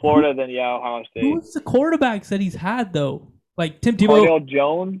Florida. It was Florida, then Ohio State. Who's the quarterbacks that he's had though? Like Tim Tebow, Cardale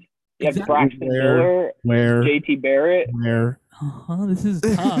Jones. You have Braxton Miller. JT Barrett. This is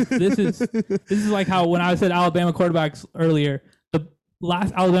tough. This is like how when I said Alabama quarterbacks earlier, the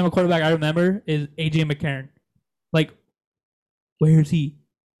last Alabama quarterback I remember is AJ McCarron. Like, where is he?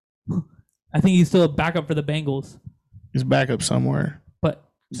 I think he's still a backup for the Bengals. He's backup somewhere. But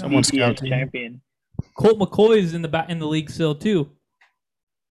someone's scouting. Champion. Colt McCoy's in the league still too.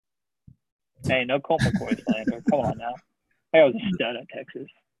 Hey, no Colt McCoy slander. Come on now. I was a stud at Texas.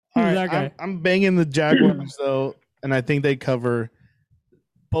 All right, I'm banging the Jaguars though, and I think they cover.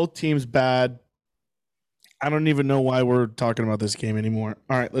 Both teams bad. I don't even know why we're talking about this game anymore.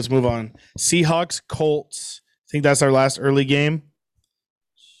 All right, let's move on. Seahawks, Colts. I think that's our last early game.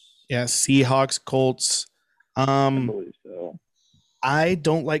 Yeah, Seahawks, Colts. I believe so. I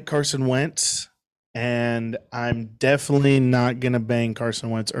don't like Carson Wentz, and I'm definitely not going to bang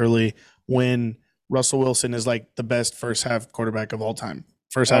Carson Wentz early when Russell Wilson is like the best first half quarterback of all time.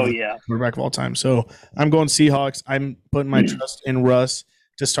 Quarterback of all time. So I'm going Seahawks. I'm putting my trust in Russ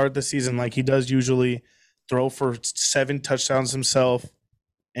to start the season like he does usually, throw for 7 touchdowns himself.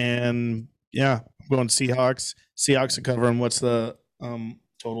 And, yeah, I'm going Seahawks. Seahawks to cover. And what's the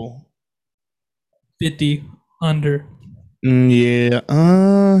total? 50 under.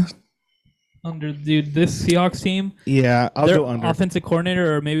 Under, dude. This Seahawks team. Yeah, I'll go under. Offensive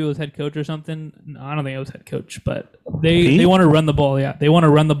coordinator, or maybe it was head coach or something. I don't think it was head coach, but they want to run the ball. Yeah, they want to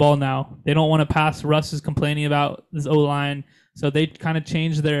run the ball now. They don't want to pass. Russ is complaining about his O line, so they kind of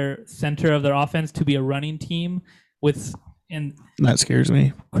changed their center of their offense to be a running team. And that scares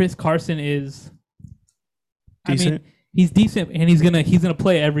me. Chris Carson is decent. I mean, he's decent, and he's gonna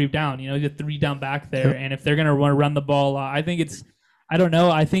play every down. You know, he's a 3 down back there, and if they're gonna run the ball, I think it's. I don't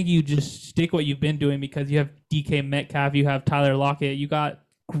know. I think you just stick what you've been doing because you have DK Metcalf, you have Tyler Lockett, you got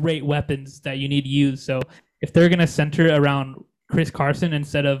great weapons that you need to use. So if they're gonna center around Chris Carson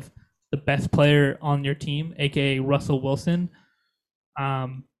instead of the best player on your team, aka Russell Wilson, I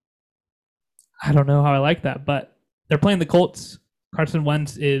don't know how I like that, but they're playing the Colts. Carson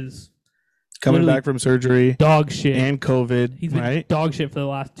Wentz is Coming literally back from surgery dog shit. and COVID, He's been right? dog shit for the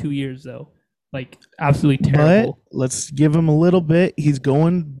last 2 years, though. Like, absolutely terrible. But let's give him a little bit. He's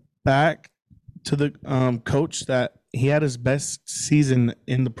going back to the coach that he had his best season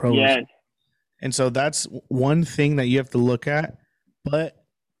in the pros. Yes. And so that's one thing that you have to look at. But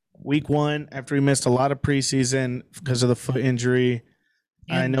week 1, after he missed a lot of preseason because of the foot injury,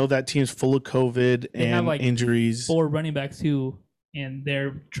 I And know that team's full of COVID they have, and like, injuries. 4 running backs, too, and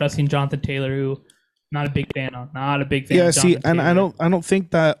they're trusting Jonathan Taylor, who not a big fan of. Not a big fan Yeah, of see, Jonathan and Taylor. I don't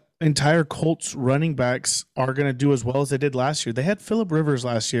think that entire Colts running backs are going to do as well as they did last year. They had Phillip Rivers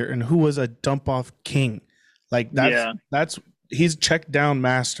last year, and who was a dump off king. Like that's he's check down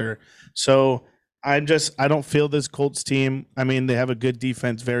master. So I don't feel this Colts team. I mean, they have a good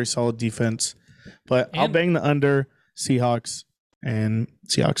defense, very solid defense, but I'll And- bang the under Seahawks and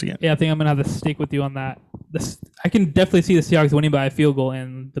Seahawks again. Yeah, I think I'm gonna have to stick with you on that. I can definitely see the Seahawks winning by a field goal,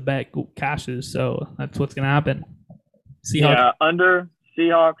 and the bet cashes. So that's what's gonna happen. Seahawks. Yeah, under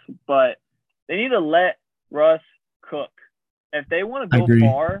Seahawks, but they need to let Russ cook. If they want to go Agree.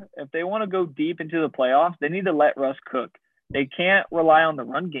 far, if they want to go deep into the playoffs, they need to let Russ cook. They can't rely on the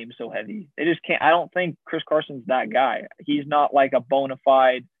run game so heavy. They just can't. I don't think Chris Carson's that guy. He's not like a bona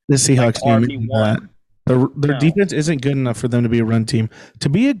fide. The Seahawks Like team, RB1. their No. defense isn't good enough for them to be a run team. To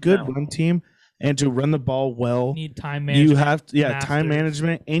be a good No. run team and to run the ball well, Need time management. you have to, masters. time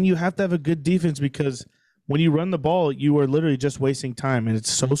management, and you have to have a good defense because when you run the ball, you are literally just wasting time, and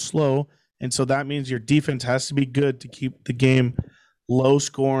it's so slow. And so that means your defense has to be good to keep the game low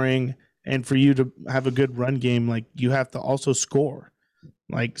scoring, and for you to have a good run game, like you have to also score.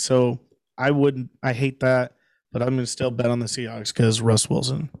 Like so, I hate that, but I'm gonna still bet on the Seahawks because Russ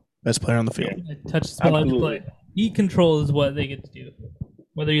Wilson, best player on the field. Touch, spell, and Absolutely. play. Heat control is what they get to do,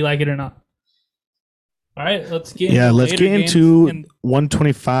 whether you like it or not. All right, let's get Let's later get games, into and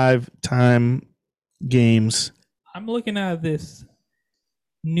 125 time games. I'm looking at this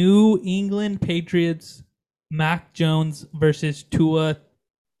New England Patriots, Mac Jones versus Tua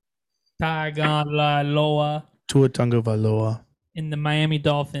Tagovailoa Tua Tagovailoa. in the Miami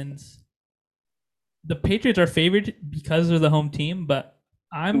Dolphins. The Patriots are favored because they're the home team, but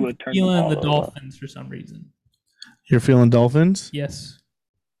I'm Tua turned the feeling ball the over. Dolphins for some reason. You're feeling Dolphins? Yes.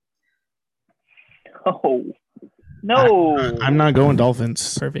 Oh, no. I'm not going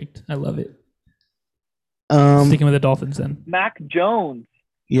Dolphins. Perfect. I love it. Um, Sticking with the Dolphins then. Mac Jones.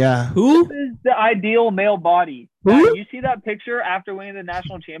 yeah. Who? This is the ideal male body. Who? Matt, you see that picture after winning the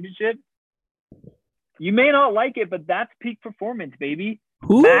national championship? You may not like it, but that's peak performance, baby.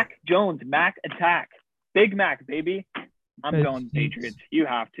 Who? Mac Jones, Mac attack. Big Mac, baby. I'm Good going jeez. Patriots. You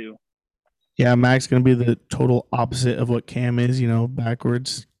have to. Yeah, Mac's going to be the total opposite of what Cam is,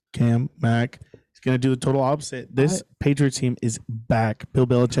 backwards. Cam, Mac. He's going to do the total opposite. This Patriots team is back. Bill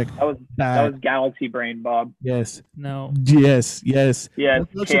Belichick, That was back. galaxy brain, Bob. Yes. No. Yes. Yeah,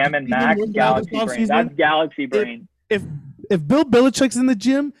 That's Cam and Mac, what galaxy this brain. offseason- That's galaxy brain. If Bill Belichick's in the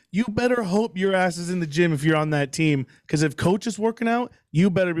gym, you better hope your ass is in the gym if you're on that team. Because if coach is working out, you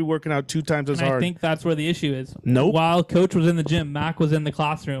better be working out 2 times as And I hard. think that's where the issue is. Nope. While coach was in the gym, Mac was in the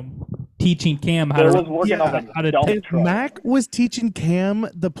classroom teaching Cam how Bill to was working yeah, on how the to dump If truck. Mac was teaching Cam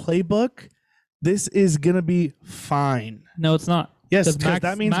the playbook, this is going to be fine. No, it's not. Yes, 'Cause because Mac-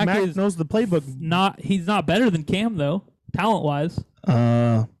 that means Mac Mac is knows the playbook. He's not better than Cam though, talent wise.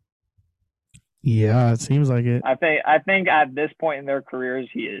 Yeah, it seems like it. I think at this point in their careers,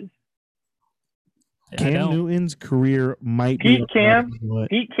 he is. Cam Newton's career might be Pete Cam- what?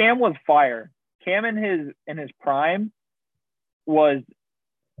 Pete Cam was fire. Cam in his prime was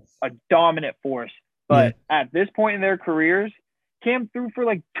a dominant force. But at this point in their careers, Cam threw for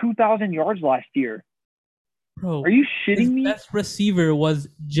like 2,000 yards last year. Bro, Are you his shitting me? best receiver was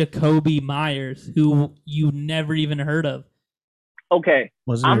Jacoby Myers, who you never even heard of. Okay,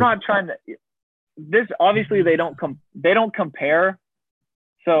 Was I'm it- not trying to. This obviously they don't compare.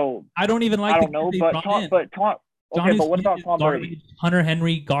 So I don't even like I the don't know, guys they but brought Tom, in. but Tom. Okay, Johnny but what Smith about is Tom garbage. Brady? Hunter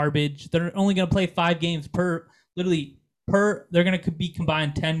Henry, garbage. They're only going to play 5 games per. They're going to be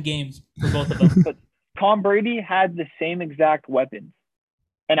combined 10 games for both of them. Tom Brady had the same exact weapons,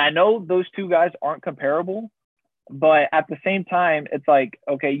 and I know those two guys aren't comparable, but at the same time, it's like,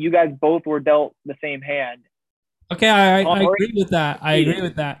 okay, you guys both were dealt the same hand. Okay, I Tom agree Brady- with that. I agree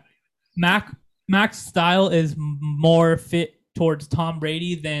with that. Mac's style is more fit towards Tom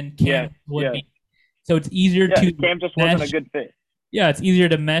Brady than Cam Yes, would yes. be. So it's easier Yeah, to Cam just wasn't a mesh- good fit. Yeah, it's easier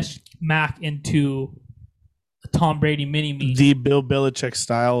to mesh Mac into a Tom Brady mini-me. the Bill Belichick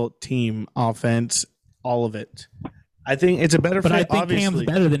style team offense, all of it. I think it's a better But fit. I think obviously. Cam's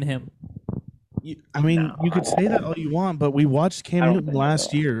better than him. I mean, No. you could say that all you want, but we watched I Cam don't Newton think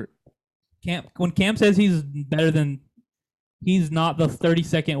last so. year. When Cam says he's better than, he's not the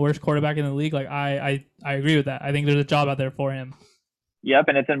 32nd worst quarterback in the league. Like I agree with that. I think there's a job out there for him. Yep,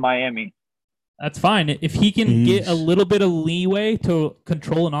 and it's in Miami. That's fine. If he can get a Jeez. little bit of leeway to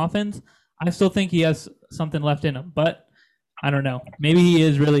control an offense, I still think he has something left in him. But I don't know. Maybe he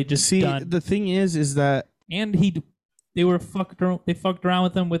is really just See, done. the thing is that And they fucked around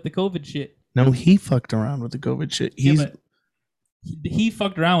with him with the COVID shit. no, he fucked around with the COVID shit. Yeah, He's but he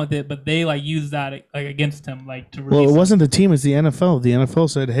fucked around with it, but they like used that like against him, like to release well, it him. wasn't the team; it's the NFL. The NFL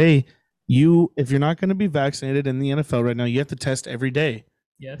said, "Hey, if you're not going to be vaccinated in the NFL right now, you have to test every day,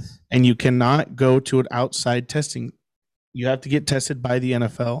 Yes. and you cannot go to an outside testing. You have to get tested by the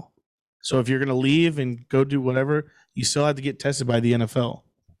NFL. So if you're going to leave and go do whatever, you still have to get tested by the NFL."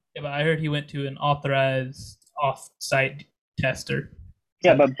 Yeah, but I heard he went to an authorized off-site tester.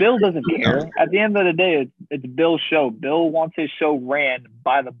 Yeah, but Bill doesn't care. At the end of the day, it's Bill's show. Bill wants his show ran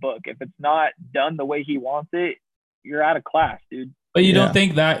by the book. If it's not done the way he wants it, you're out of class, dude. But you Yeah. don't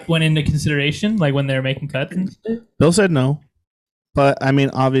think that went into consideration, like when they're making cuts and shit? Bill said no, but I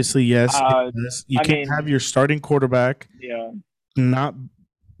mean, obviously, yes. You I can't mean- have your starting quarterback Yeah. not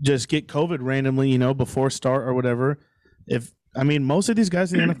just get COVID randomly, before start or whatever. Most of these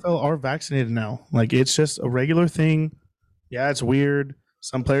guys in the NFL are vaccinated now. Like, it's just a regular thing. Yeah, it's weird.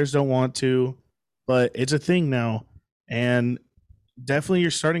 Some players don't want to, but it's a thing now. And definitely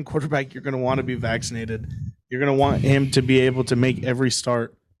your starting quarterback, you're going to want to be vaccinated. You're going to want him to be able to make every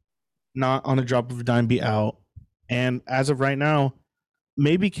start, not on a drop of a dime be out. And as of right now,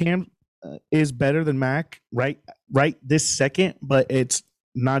 maybe Cam is better than Mac right this second, but it's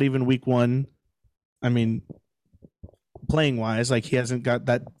not even week one. I mean, playing wise, like he hasn't got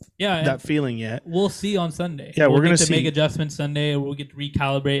that Yeah, feeling yet. we'll see on Sunday. Yeah, we'll we're gonna get to make see. adjustments Sunday. We'll get to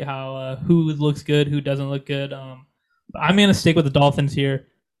recalibrate how who looks good, who doesn't look good. But I'm gonna stick with the Dolphins here,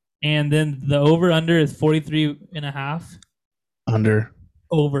 and then the over under is 43.5. Under.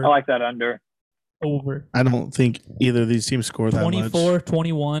 Over. I like that under. Over. I don't think either of these teams score that 24, much.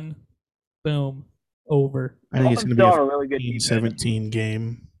 21. Boom. Over. I think it's going to Still be have a a really good defense. 17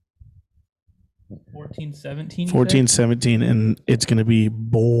 game. 14, 17. 14-17, and it's going to be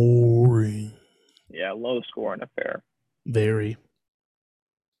boring. Yeah, low scoring affair. Very.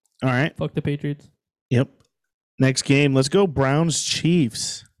 All right. Fuck the Patriots. Yep. Next game. Let's go Browns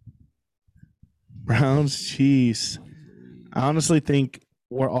Chiefs. Browns Chiefs. I honestly think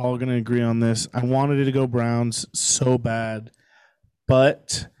we're all going to agree on this. I wanted it to go Browns so bad,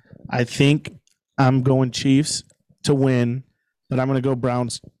 but I think I'm going Chiefs to win, but I'm going to go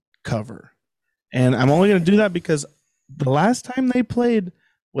Browns cover. And I'm only going to do that because the last time they played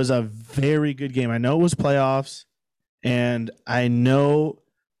was a very good game. I know it was playoffs, and I know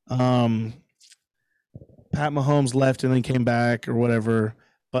Pat Mahomes left and then came back or whatever,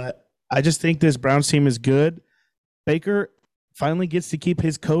 but I just think this Browns team is good. Baker finally gets to keep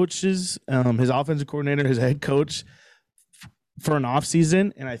his coaches, his offensive coordinator, his head coach for an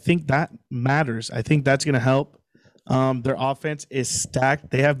offseason, and I think that matters. I think that's going to help. Their offense is stacked.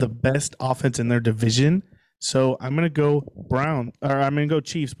 They have the best offense in their division. So I'm going to go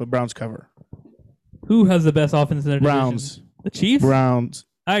Chiefs, but Browns cover. Who has the best offense in their Browns. division? The Chiefs? Browns.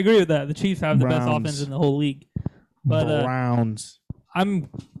 I agree with that. The Chiefs have the best Browns. offense in the whole league. But Browns.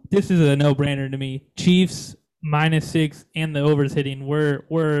 this is a no-brainer to me. Chiefs -6 and the overs hitting.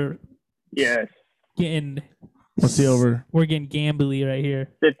 We're Yes. getting What's the over? We're getting gambly right here.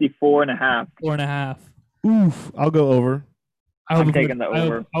 54.5. 4.5. Oof. I'll go over. I'm taking the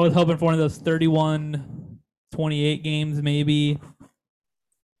over. I was hoping for one of those 31-28 games, maybe.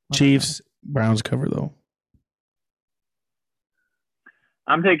 Chiefs. Browns cover, though.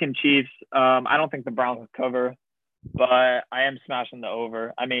 I'm taking Chiefs. I don't think the Browns will cover, but I am smashing the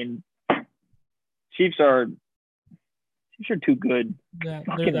over. I mean, Chiefs are too good. Yeah,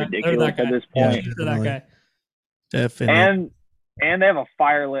 Fucking they're ridiculous that guy. at this Yeah, point. Chiefs are that guy. Definitely. And they have a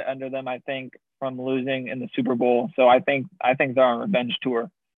fire lit under them, I think, from losing in the Super Bowl. So I think they're on a revenge tour.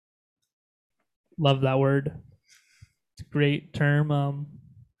 Love that word. It's a great term.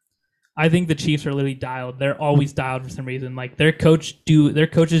 I think the Chiefs are literally dialed. They're always dialed for some reason. Like their coaches do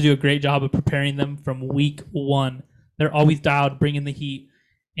a great job of preparing them from week one. They're always dialed, bringing the heat.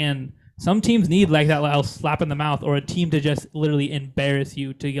 And some teams need like that little slap in the mouth or a team to just literally embarrass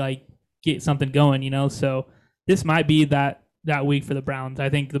you to like get something going, So this might be that week for the Browns. I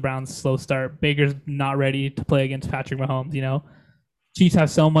think the Browns slow start. Baker's not ready to play against Patrick Mahomes, Chiefs have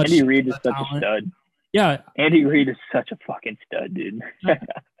so much Andy Reid is such talent. a stud. Yeah, Andy Reid is such a fucking stud, dude.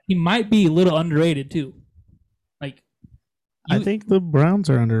 he might be a little underrated too. Like I think the Browns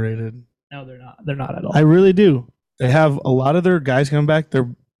are underrated. No, they're not. They're not at all. I really do. They have a lot of their guys coming back.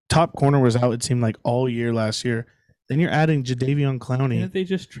 Their top corner was out, it seemed like, all year last year. Then you're adding Jadeveon Clowney. Didn't they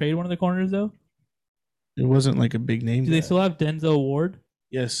just trade one of the corners though? It wasn't like a big name. Do they still have Denzel Ward?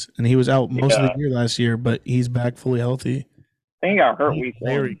 Yes, and he was out most of Yeah. the year last year, but he's back fully healthy. I think he got hurt He's week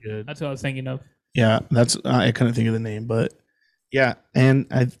very one. good. That's what I was thinking of. Yeah, that's I couldn't think of the name, but yeah, and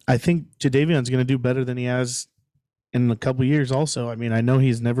I think Jadeveon's going to do better than he has in a couple years. Also, I mean, I know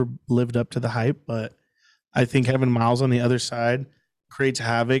he's never lived up to the hype, but I think having Miles on the other side creates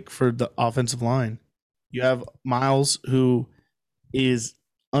havoc for the offensive line. You have Miles, who is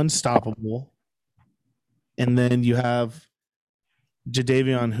unstoppable, and then you have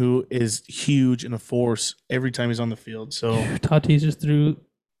Jadeveon, who is huge and a force every time he's on the field. So Tatis just threw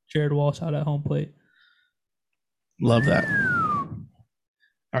Jared Walsh out at home plate. love that.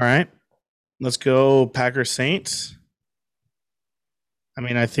 All right, let's go Packers Saints. I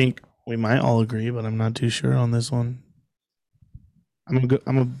mean, I think we might all agree, but I'm not too sure on this one. I'm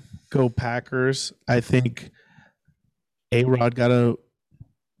gonna go Packers. I think A-Rod got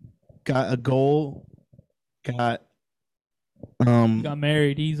a goal. Got He got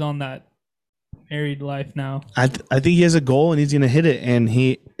married. He's on that married life now. I think he has a goal and he's gonna hit it, and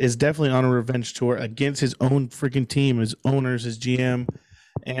he is definitely on a revenge tour against his own freaking team, his owners, his GM,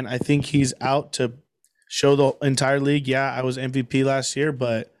 and I think he's out to show the entire league. Yeah, I was MVP last year,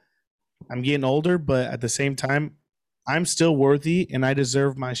 but I'm getting older. But at the same time, I'm still worthy and I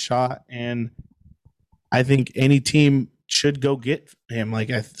deserve my shot. And I think any team should go get him. Like,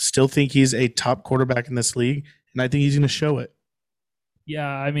 I still think he's a top quarterback in this league, and I think he's going to show it. Yeah,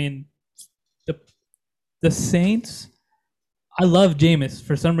 I mean, the Saints. I love Jameis.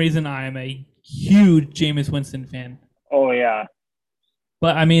 For some reason, I am a huge Jameis Winston fan. Oh yeah.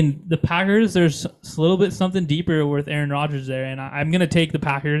 But I mean, the Packers. There's a little bit something deeper with Aaron Rodgers there, and I'm gonna take the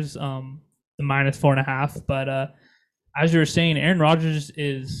Packers, the -4.5. But as you were saying, Aaron Rodgers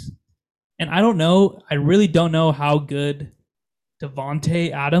is, and I don't know. I really don't know how good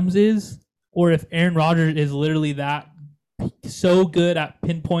Devontae Adams is, or if Aaron Rodgers is literally that so good at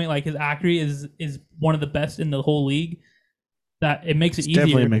pinpoint, like his accuracy is one of the best in the whole league, that it makes it easier.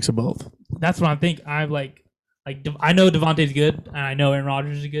 Definitely a mix of both. That's what I think. I'm like I know Devontae's good, and I know Aaron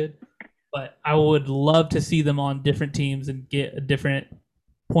Rodgers is good, but I would love to see them on different teams and get a different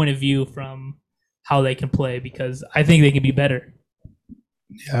point of view from how they can play, because I think they can be better.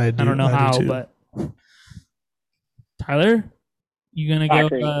 Yeah, I do. I don't know do how, too. but Tyler, you gonna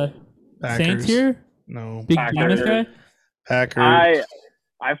go Packers. Saints here? No. Big Packers. Jameis guy? Packers.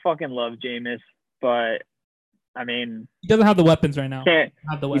 I fucking love Jameis, but I mean, He doesn't have the weapons right now. can't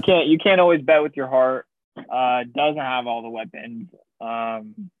Have the you weapons. can't always bet with your heart. Doesn't have all the weapons.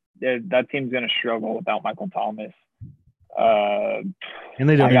 That team's gonna struggle without Michael Thomas. And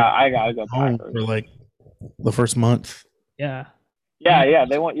they don't I gotta go home Packers. for like the first month. Yeah. Yeah,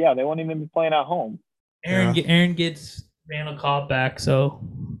 they won't even be playing at home. Aaron gets Randall Cobb back, so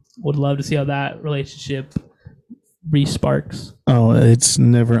would love to see how that relationship re-sparks. Oh, it's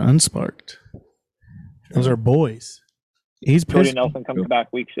never unsparked. Those are boys. He's Cody pissed. Nelson comes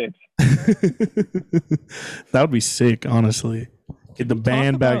back week 6. That would be sick, honestly. Get the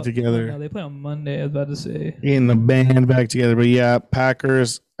band back No, together. they play on Monday, I was about to say. Getting the band back together. But yeah,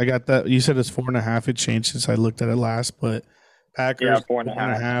 Packers. I got that. You said it's 4.5. It changed since I looked at it last, but Packers Yeah, 4.5.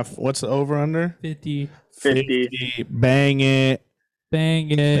 4.5. What's the over under? 50. 50. Bang it.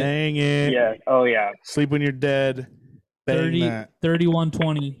 Bang it. Bang it. Yeah. Oh yeah. Sleep when you're dead. Bang 30, that.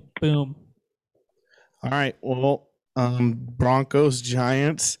 31-20. Boom. All right. Well, Broncos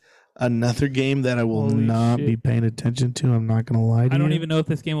Giants. Another game that I will Holy not shit. be paying attention to. I'm not gonna lie to I you. don't even know if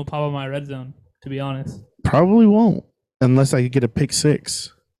this game will pop up my red zone, to be honest. Probably won't unless I could get a pick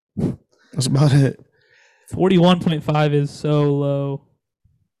 6. That's about it. 41.5 is so low.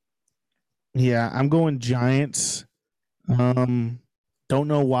 Yeah, I'm going Giants. Don't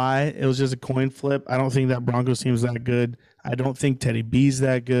know why. It was just a coin flip. I don't think that Broncos team's that good. I don't think Teddy B's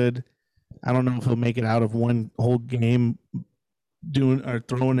that good. I don't know if he'll make it out of one whole game doing or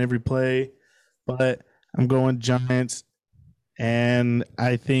throwing every play, but I'm going Giants, and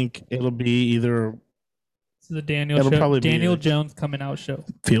I think it'll be either This is a Daniel It'll show. probably be Daniel like- Jones coming out show.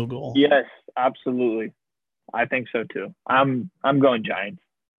 field goal. Yes, absolutely. I think so too. I'm going Giants.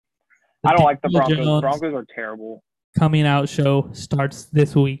 I don't like the Daniel Broncos. Jones Broncos are terrible. coming out show starts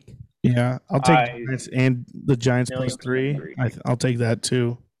this week. Yeah, I'll take I- Giants and the Giants plus 3. agree. I'll take that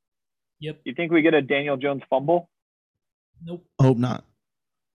too. Yep. You think we get a Daniel Jones fumble? Nope. Hope not.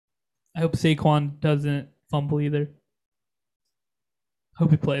 I hope Saquon doesn't fumble either.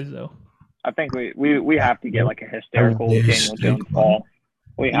 Hope he plays though. I think we have to get like a hysterical I wish Daniel Jones Saquon- fall.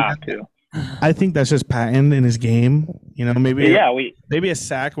 We have to. I think that's just patent in his game. You know, maybe we a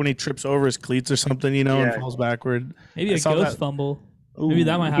sack when he trips over his cleats or something. You know, and Yeah. falls backward. Maybe I a saw ghost that. fumble. Ooh, Maybe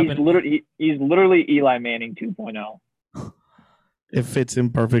that might happen. he's literally Eli Manning 2.0. It fits him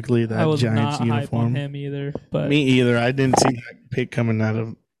perfectly. I That was Giants not hype on uniform. him either, but Me either. I didn't see that pick coming out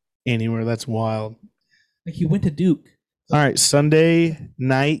of anywhere. That's wild. like he went to Duke. All right, Sunday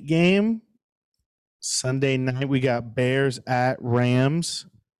night game. Sunday night we got Bears at Rams.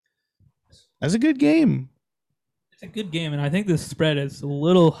 That's a good game. It's a good game, and I think the spread is a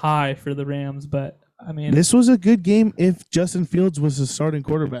little high for the Rams, but I mean, This was a good game if Justin Fields was the starting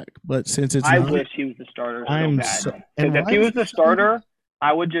quarterback, but since it's I not, wish he was the starter so I'm bad. so- Because and if why he is was the this so- starter,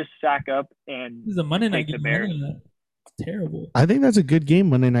 I would just sack up and this is a Monday night Take the game. Bears. It's terrible. I think that's a good game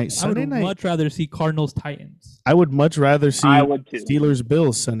Monday night. I would Sunday night, much rather see Cardinals Titans. I would much rather see I would too. Steelers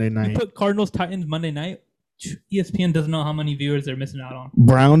Bills Sunday You night. put Cardinals Titans Monday night. ESPN doesn't know how many viewers they're missing out on.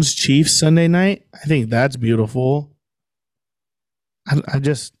 Browns Chiefs Sunday night. I think that's beautiful.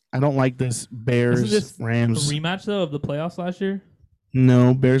 I don't like this Bears Isn't this Rams. A rematch though of the playoffs last year.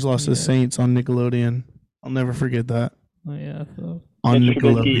 No, Bears lost to Yeah. the Saints on Nickelodeon. I'll never forget that. Oh yeah, so On Mitch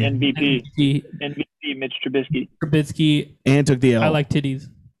Trubisky, Nickelodeon. MVP, Mitch Trubisky. Trubisky. And took the L. I like titties.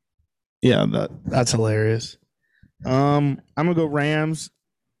 Yeah, that's hilarious. I'm gonna go Rams.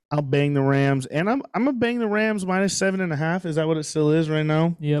 I'll bang the Rams, and I'm gonna bang the Rams minus 7.5. Is that what it still is right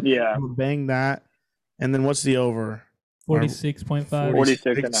now? Yep. Yeah, I'm gonna bang that. And then what's the over? 46.5.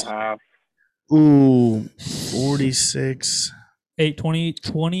 46.5. Ooh, 46.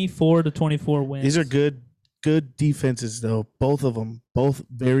 24 to 24 wins. These are good defenses though. Both of them, both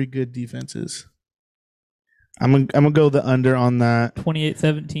very good defenses. I'm gonna go the under on that.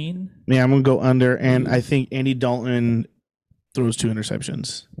 28-17. Yeah, I'm gonna go under, and I think Andy Dalton throws 2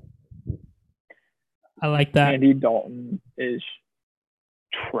 interceptions. I like that. Andy Dalton is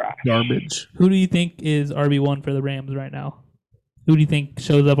trash. Garbage. Who do you think is RB1 for the Rams right now? Who do you think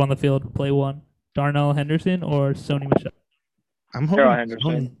shows up on the field play one? Darnell Henderson or Sony Michel? I'm hoping Darrell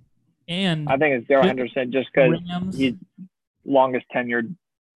Henderson. And I think it's Darrell Should- Henderson just because Rams, he's longest tenured.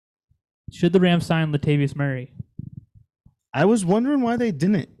 should the Rams sign Latavius Murray? I was wondering why they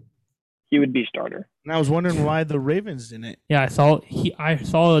didn't, He would be starter. and I was wondering why the Ravens didn't. Yeah, I saw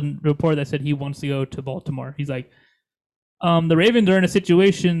a report that said he wants to go to Baltimore. He's like, the Ravens are in a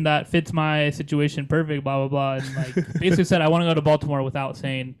situation that fits my situation perfect, blah blah blah, and like basically said I want to go to Baltimore without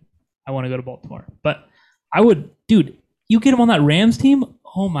saying I want to go to Baltimore. But I would, dude, you get him on that Rams team.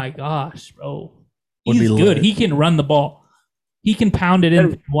 Oh my gosh, bro, Would he's be good. lit. He can run the ball. He can pound it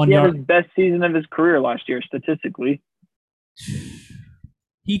in 1 He had yard. his best season of his career last year statistically.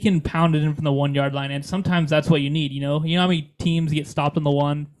 He can pound it in from the 1 yard line, and sometimes that's what you need. You know how many teams get stopped on the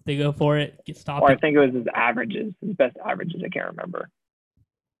one, they go for it, get stopped. Or I think it was his averages, his best averages. I can't remember.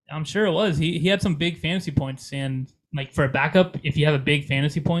 I'm sure it was. He had some big fantasy points, and like for a backup, if you have a big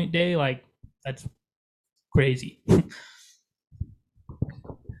fantasy point day, like that's crazy.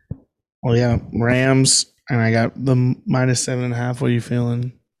 Well, yeah, Rams, and I got the minus 7.5. What are you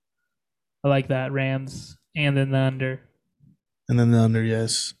feeling? I like that Rams, and then the under. And then the under,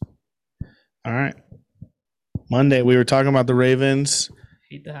 yes. All right. Monday, we were talking about the Ravens.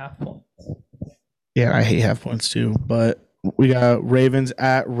 Hate the half point. Yeah, I hate half points too, but we got Ravens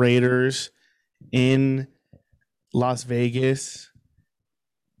at Raiders in Las Vegas.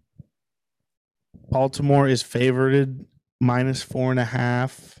 Baltimore is favored minus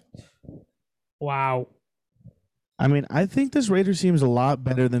 4.5. Wow. I mean, I think this Raiders team is a lot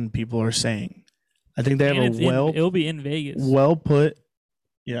better than people are saying. I think they have And a it'll be in Vegas. well put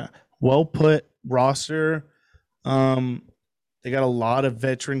roster. They got a lot of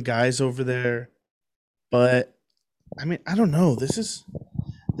veteran guys over there, but I mean, I don't know. This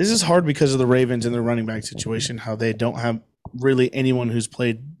is hard because of the Ravens and their running back situation. How they don't have really anyone who's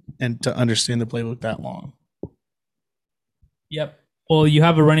played and to understand the playbook that long. Yep. Well, you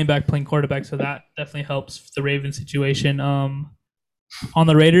have a running back playing quarterback, so that definitely helps the Ravens situation. On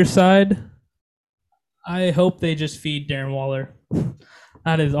the Raiders side, I hope they just feed Darren Waller.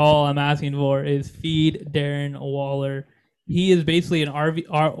 That is all I'm asking for, is feed Darren Waller. He is basically a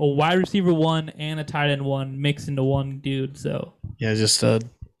wide receiver 1 and a tight end 1 mixed into one dude. So Yeah, just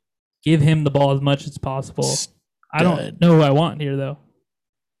give him the ball as much as possible. I don't know who I want here, though.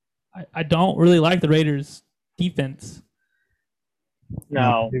 I don't really like the Raiders' defense.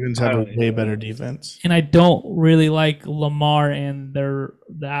 No, Ravens have a way better defense. And I don't really like Lamar and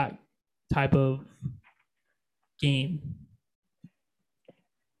that type of game.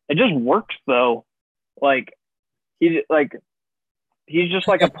 it just works though. Like he's just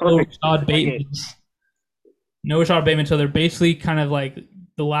like a perfect. No Rashad Bateman. So they're basically kind of like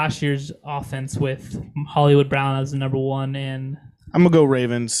the last year's offense with Hollywood Brown as the number one, and I'm gonna go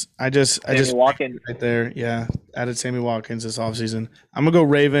Ravens. I just Watkins. right there. Yeah, added Sammy Watkins this offseason. I'm gonna go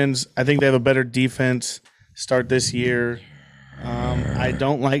Ravens. I think they have a better defense start this year. I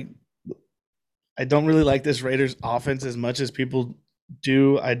don't really like this Raiders offense as much as people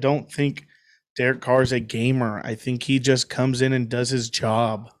do. I don't think Derek Carr is a gamer. I think he just comes in and does his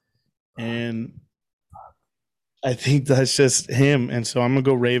job, and I think that's just him. And so I'm gonna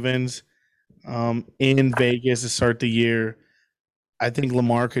go Ravens in Vegas to start the year. I think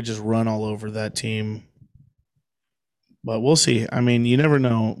Lamar could just run all over that team. But we'll see. I mean, you never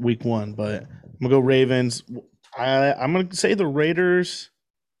know week one, but I'm going to go Ravens. I'm going to say the Raiders.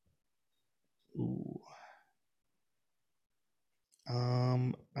 Ooh. I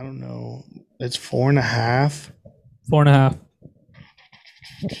don't know. It's 4.5. 4.5. I'm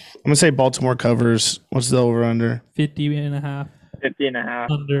going to say Baltimore covers. What's the over-under? 50.5.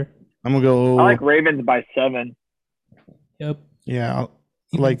 50.5. Under. I'm going to go. I like Ravens by 7. Yep. Yeah,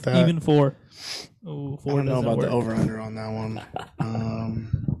 I like that. Even 4. Oh, 4 I don't know doesn't about work. the over-under on that one.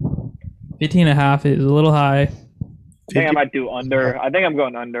 15.5 is a little high. I think I might do under. I think I'm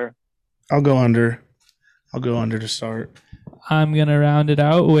going under. I'll go under. I'll go under to start. I'm going to round it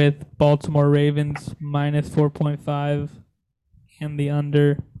out with Baltimore Ravens minus 4.5 and the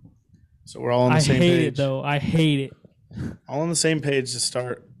under. So we're all on the same page. I hate it, though. I hate it. All on the same page to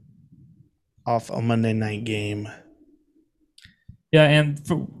start off a Monday night game. Yeah, and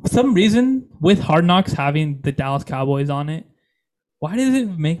for some reason, with Hard Knocks having the Dallas Cowboys on it, why does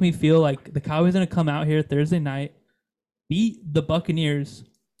it make me feel like the Cowboys are going to come out here Thursday night, beat the Buccaneers?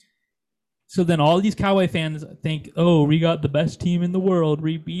 So then all these Cowboy fans think, oh, we got the best team in the world.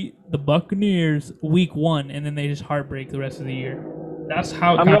 We beat the Buccaneers week 1, and then they just heartbreak the rest of the year. That's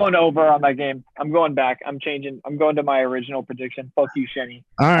how I'm going over on that game. I'm going back. I'm changing. I'm going to my original prediction. Fuck you, Shenny.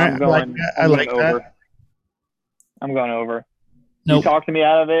 All right, I like over. that. I'm going over. Nope. You talked me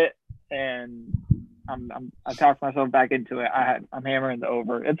out of it, and I talked myself back into it. I'm hammering the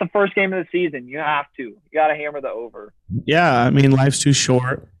over. It's the first game of the season. You have to. You got to hammer the over. Yeah, I mean, life's too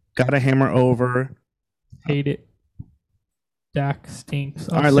short. Got to hammer over. Hate it. Dak stinks.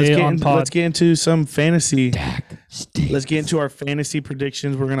 All right, let's get into some fantasy. Dak stinks. Let's get into our fantasy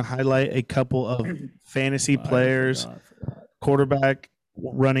predictions. We're going to highlight a couple of fantasy players, quarterback,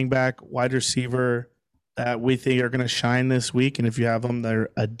 running back, wide receiver, that we think are going to shine this week. And if you have them, they're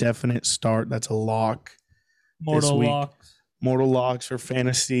a definite start. That's a lock. Mortal locks for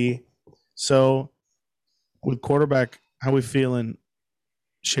fantasy. So with quarterback, how we feeling?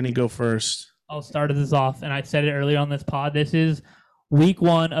 Shinny, go first. I'll start this off, and I said it earlier on this pod. This is week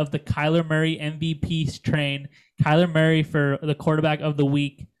 1 of the Kyler Murray MVP train. Kyler Murray for the quarterback of the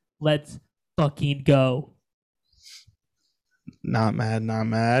week. Let's fucking go. Not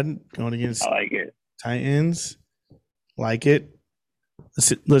mad. Going against I like it. Titans. Like it.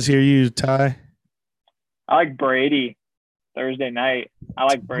 Let's hear you, Ty. I like Brady Thursday night. I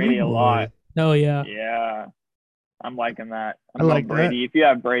like Brady a lot. Oh, yeah. Yeah. I'm liking that. I like Brady. that. If you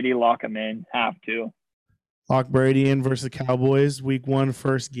have Brady, lock him in. Have to. Lock Brady in versus the Cowboys. Week 1,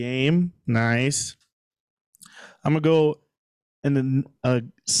 first game. Nice. I'm going to go in a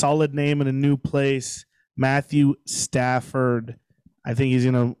solid name in a new place. Matthew Stafford. I think he's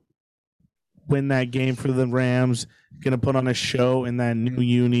going to win that game for the Rams. Going to put on a show in that new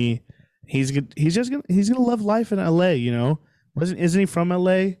uni. He's gonna love life in LA. You know, isn't he from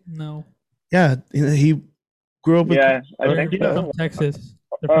LA? No. Yeah, he grew up. Yeah, I think They're so. from Texas.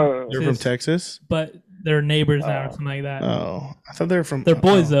 They're from Texas, but they're neighbors now or something like that. Oh, I thought they were from. They're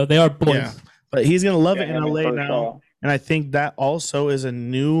boys though. They are boys. Yeah. But he's gonna love it in him LA first now, off. and I think that also is a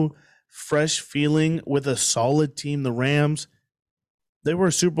new, fresh feeling with a solid team. The Rams, they were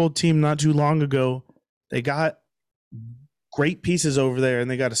a Super Bowl team not too long ago. They got great pieces over there,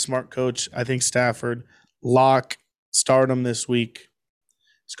 and they got a smart coach. I think Stafford, lock, start him this week.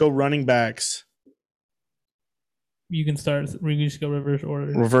 Let's go running backs. You can start. We can just go reverse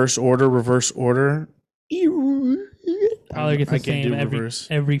order. Reverse order. Tyler gets the I can't same do reverse.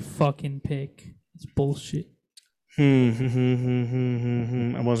 every fucking pick. It's bullshit. I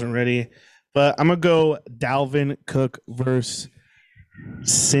wasn't ready, but I'm gonna go Dalvin Cook versus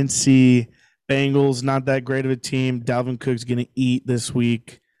Cincy Bengals. Not that great of a team. Dalvin Cook's gonna eat this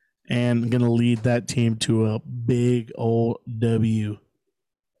week and gonna lead that team to a big old W.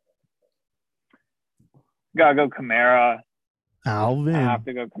 Gotta go Kamara. Alvin. I have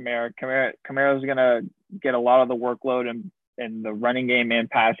to go Kamara. Kamara's gonna get a lot of the workload in the running game and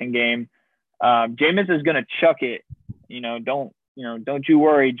passing game. Jameis is gonna chuck it. Don't you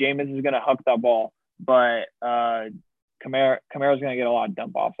worry. Jameis is gonna huck that ball. But Kamara's going to get a lot of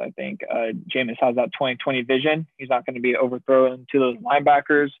dump offs, I think. Jameis has that 20/20 vision. He's not going to be overthrown to those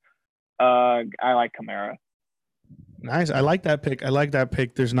linebackers. I like Kamara. Nice. I like that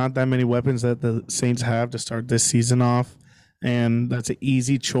pick. There's not that many weapons that the Saints have to start this season off, and that's an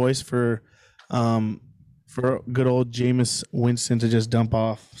easy choice for good old Jameis Winston to just dump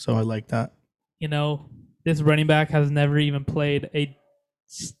off. So I like that. You know, this running back has never even played a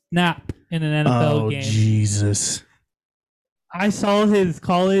snap in an NFL game. Oh, Jesus. I saw his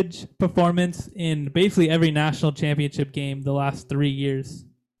college performance in basically every national championship game the last 3 years.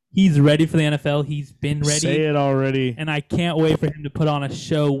 He's ready for the NFL. He's been ready. Say it already. And I can't wait for him to put on a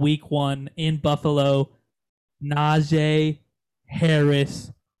show week 1 in Buffalo. Najee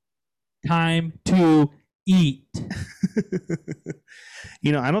Harris, time to eat.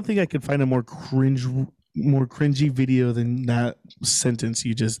 You know, I don't think I could find a more cringy video than that sentence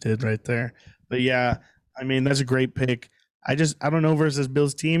you just did right there. But yeah, I mean, that's a great pick. I don't know versus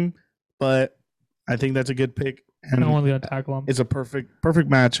Bills team, but I think that's a good pick. And no one's gonna tackle him. It's a perfect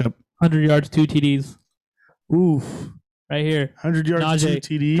matchup. 100 yards, 2 TDs. Oof. Right here. 100 yards, Najee,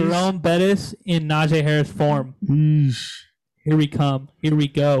 2 TDs. Jerome Bettis in Najee Harris form. Eesh. Here we come. Here we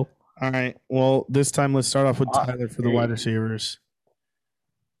go. All right. Well, this time let's start off with Tyler for the wide receivers.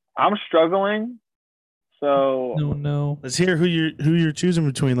 I'm struggling, so No. Let's hear who you're choosing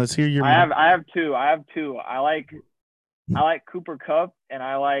between. Let's hear your. I have two. I like Cooper Kupp and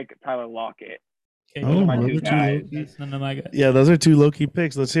I like Tyler Lockett. Okay, Oh, my those two are guys. That's none of my guys. Yeah, those are 2 low-key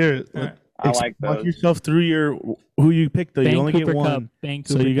picks. Let's hear it. All right. I like Walk those. yourself through who you picked though. Bang You only Cooper get one, Kupp. Bang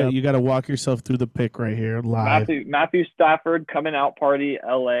so Cooper you Kupp. got to walk yourself through the pick right here live. Matthew Stafford coming out party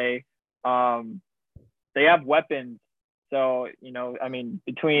LA. They have weapons, so you know. I mean,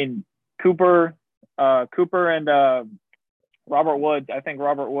 between Cooper and Robert Woods, I think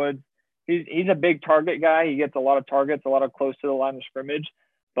Robert Woods. He's a big target guy. He gets a lot of targets, a lot of close to the line of scrimmage.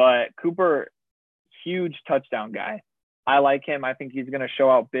 But Cooper, huge touchdown guy. I like him. I think he's going to show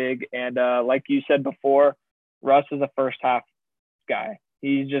out big. And like you said before, Russ is a first half guy.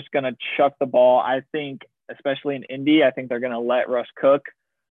 He's just going to chuck the ball. I think, especially in Indy, I think they're going to let Russ cook.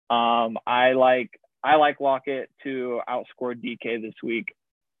 I like Lockett to outscore DK this week.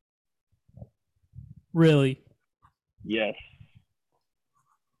 Really? Yes.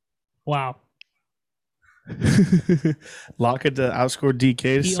 Wow. Lockett to outscore DK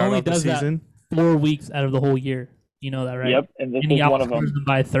to He start only off the does that season. 4 weeks out of the whole year. You know that, right? Yep. And this And he is one of outscores them. them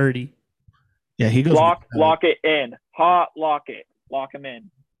by 30. Yeah, he goes Lock it in. Hot lock it. Lock him in.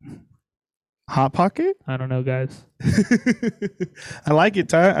 hot pocket. I don't know, guys. I like it,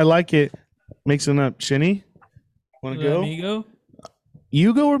 Ty. I like it. Mixing up, Shinny. Want to go? Amigo?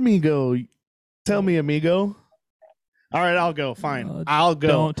 You go or me go? Tell me, amigo. All right, I'll go. Fine, I'll go.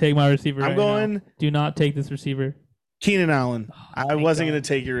 Don't take my receiver. I'm right going now. Do not take this receiver. Keenan Allen. I thank wasn't God. going to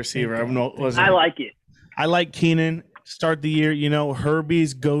take your receiver. Thank I God. wasn't. I like it. I like Keenan. Start the year, you know,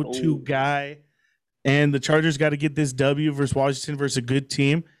 Herbie's go-to guy. And the Chargers got to get this W versus Washington versus a good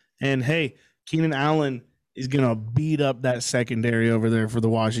team. And, hey, Keenan Allen is going to beat up that secondary over there for the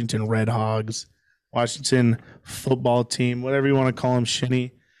Washington Red Hogs, Washington football team, whatever you want to call him,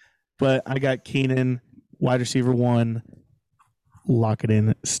 Shinny. But I got Keenan, wide receiver 1. Lock it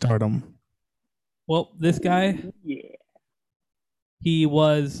in. Start him. Well, this guy, Yeah. he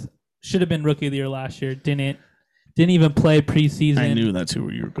should have been rookie of the year last year. Didn't even play preseason. I knew that's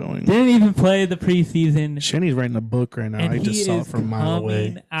who you were going. Didn't even play the preseason. Shinny's writing a book right now. And I he just saw it is from a mile away.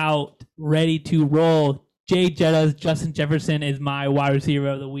 coming out ready to roll. Jay Jettas, Justin Jefferson is my wide receiver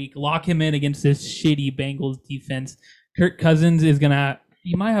of the week. Lock him in against this shitty Bengals defense. Kirk Cousins is gonna.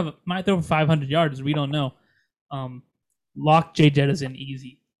 He might throw for 500 yards. We don't know. Lock Jay Jettas in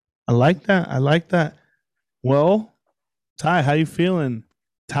easy. I like that. Well, Ty, how you feeling?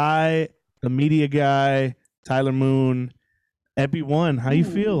 Ty, the media guy, Tyler Moon, Epi One. How you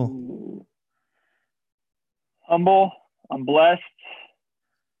feel? Ooh. Humble. I'm blessed.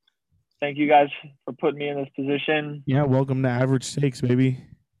 Thank you guys for putting me in this position. Yeah, welcome to Average Stakes, baby.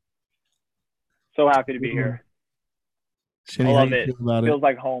 So happy to be here. Shinny, I how love you it. feel about Feels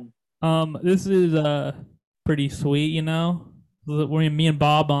like home. This is pretty sweet. You know, we're me and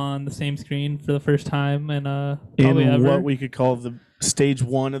Bob on the same screen for the first time, and probably in ever. what we could call the stage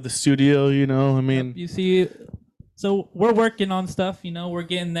 1 of the studio? You know, I mean, You see, so we're working on stuff. You know, we're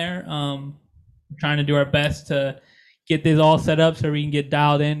getting there. Trying to do our best to get this all set up so we can get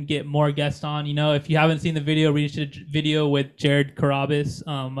dialed in, get more guests on. You know, if you haven't seen the video, reach a video with Jared Carabas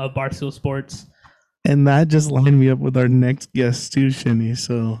of Barstool Sports. and that just lined me up with our next guest too, Shinny.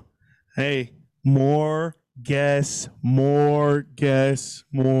 So, hey, more guests.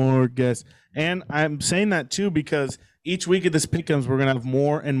 And I'm saying that too because each week of this pick'ems, we're gonna have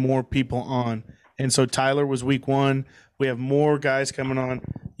more and more people on. And so Tyler was week 1. We have more guys coming on.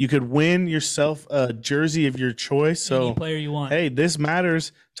 You could win yourself a jersey of your choice. Any So player you want. hey, this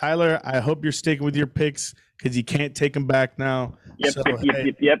matters. Tyler, I hope you're sticking with your picks because you can't take them back now. Yep, So,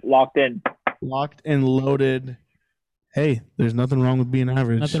 yep, yep. Locked in. locked and loaded. Hey, there's nothing wrong with being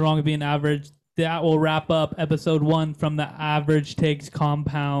average. Nothing wrong with being average. That will wrap up episode 1 from the Average Takes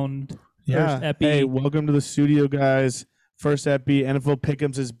Compound. Yeah. First epi. Hey, welcome to the studio, guys. First epi. NFL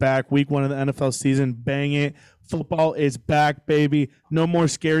Pick'ems is back. Week 1 of the NFL season. Bang it. Football is back, baby. No more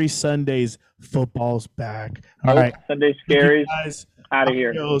scary Sundays. Football's back. All right. Sunday Thank you, scaries. guys. Out of here.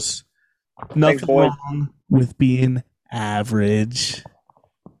 Adios. Nothing boys. wrong with being average.